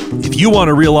you if you want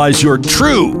to realize your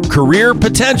true career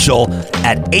potential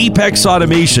at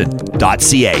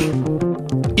apexautomation.ca.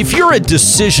 If you're a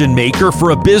decision maker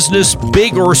for a business,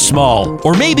 big or small,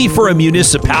 or maybe for a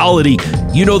municipality,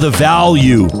 you know the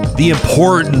value, the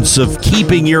importance of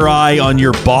keeping your eye on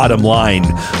your bottom line.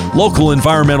 Local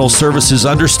Environmental Services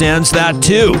understands that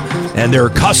too, and their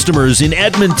customers in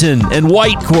Edmonton and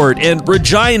Whitecourt and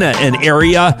Regina and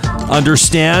area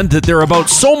understand that they're about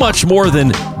so much more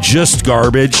than just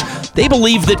garbage. They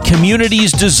believe that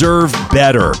communities deserve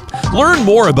better. Learn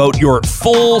more about your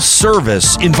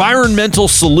full-service environmental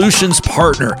solutions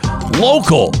partner,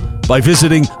 Local, by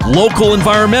visiting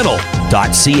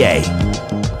localenvironmental.ca.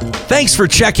 Thanks for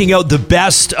checking out the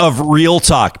best of Real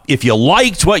Talk. If you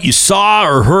liked what you saw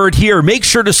or heard here, make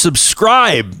sure to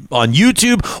subscribe on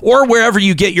YouTube or wherever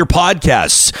you get your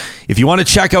podcasts. If you want to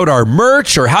check out our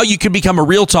merch or how you can become a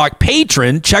Real Talk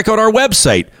patron, check out our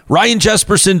website,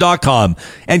 ryanjesperson.com,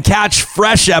 and catch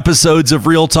fresh episodes of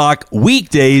Real Talk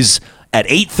weekdays at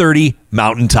 8:30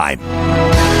 Mountain Time.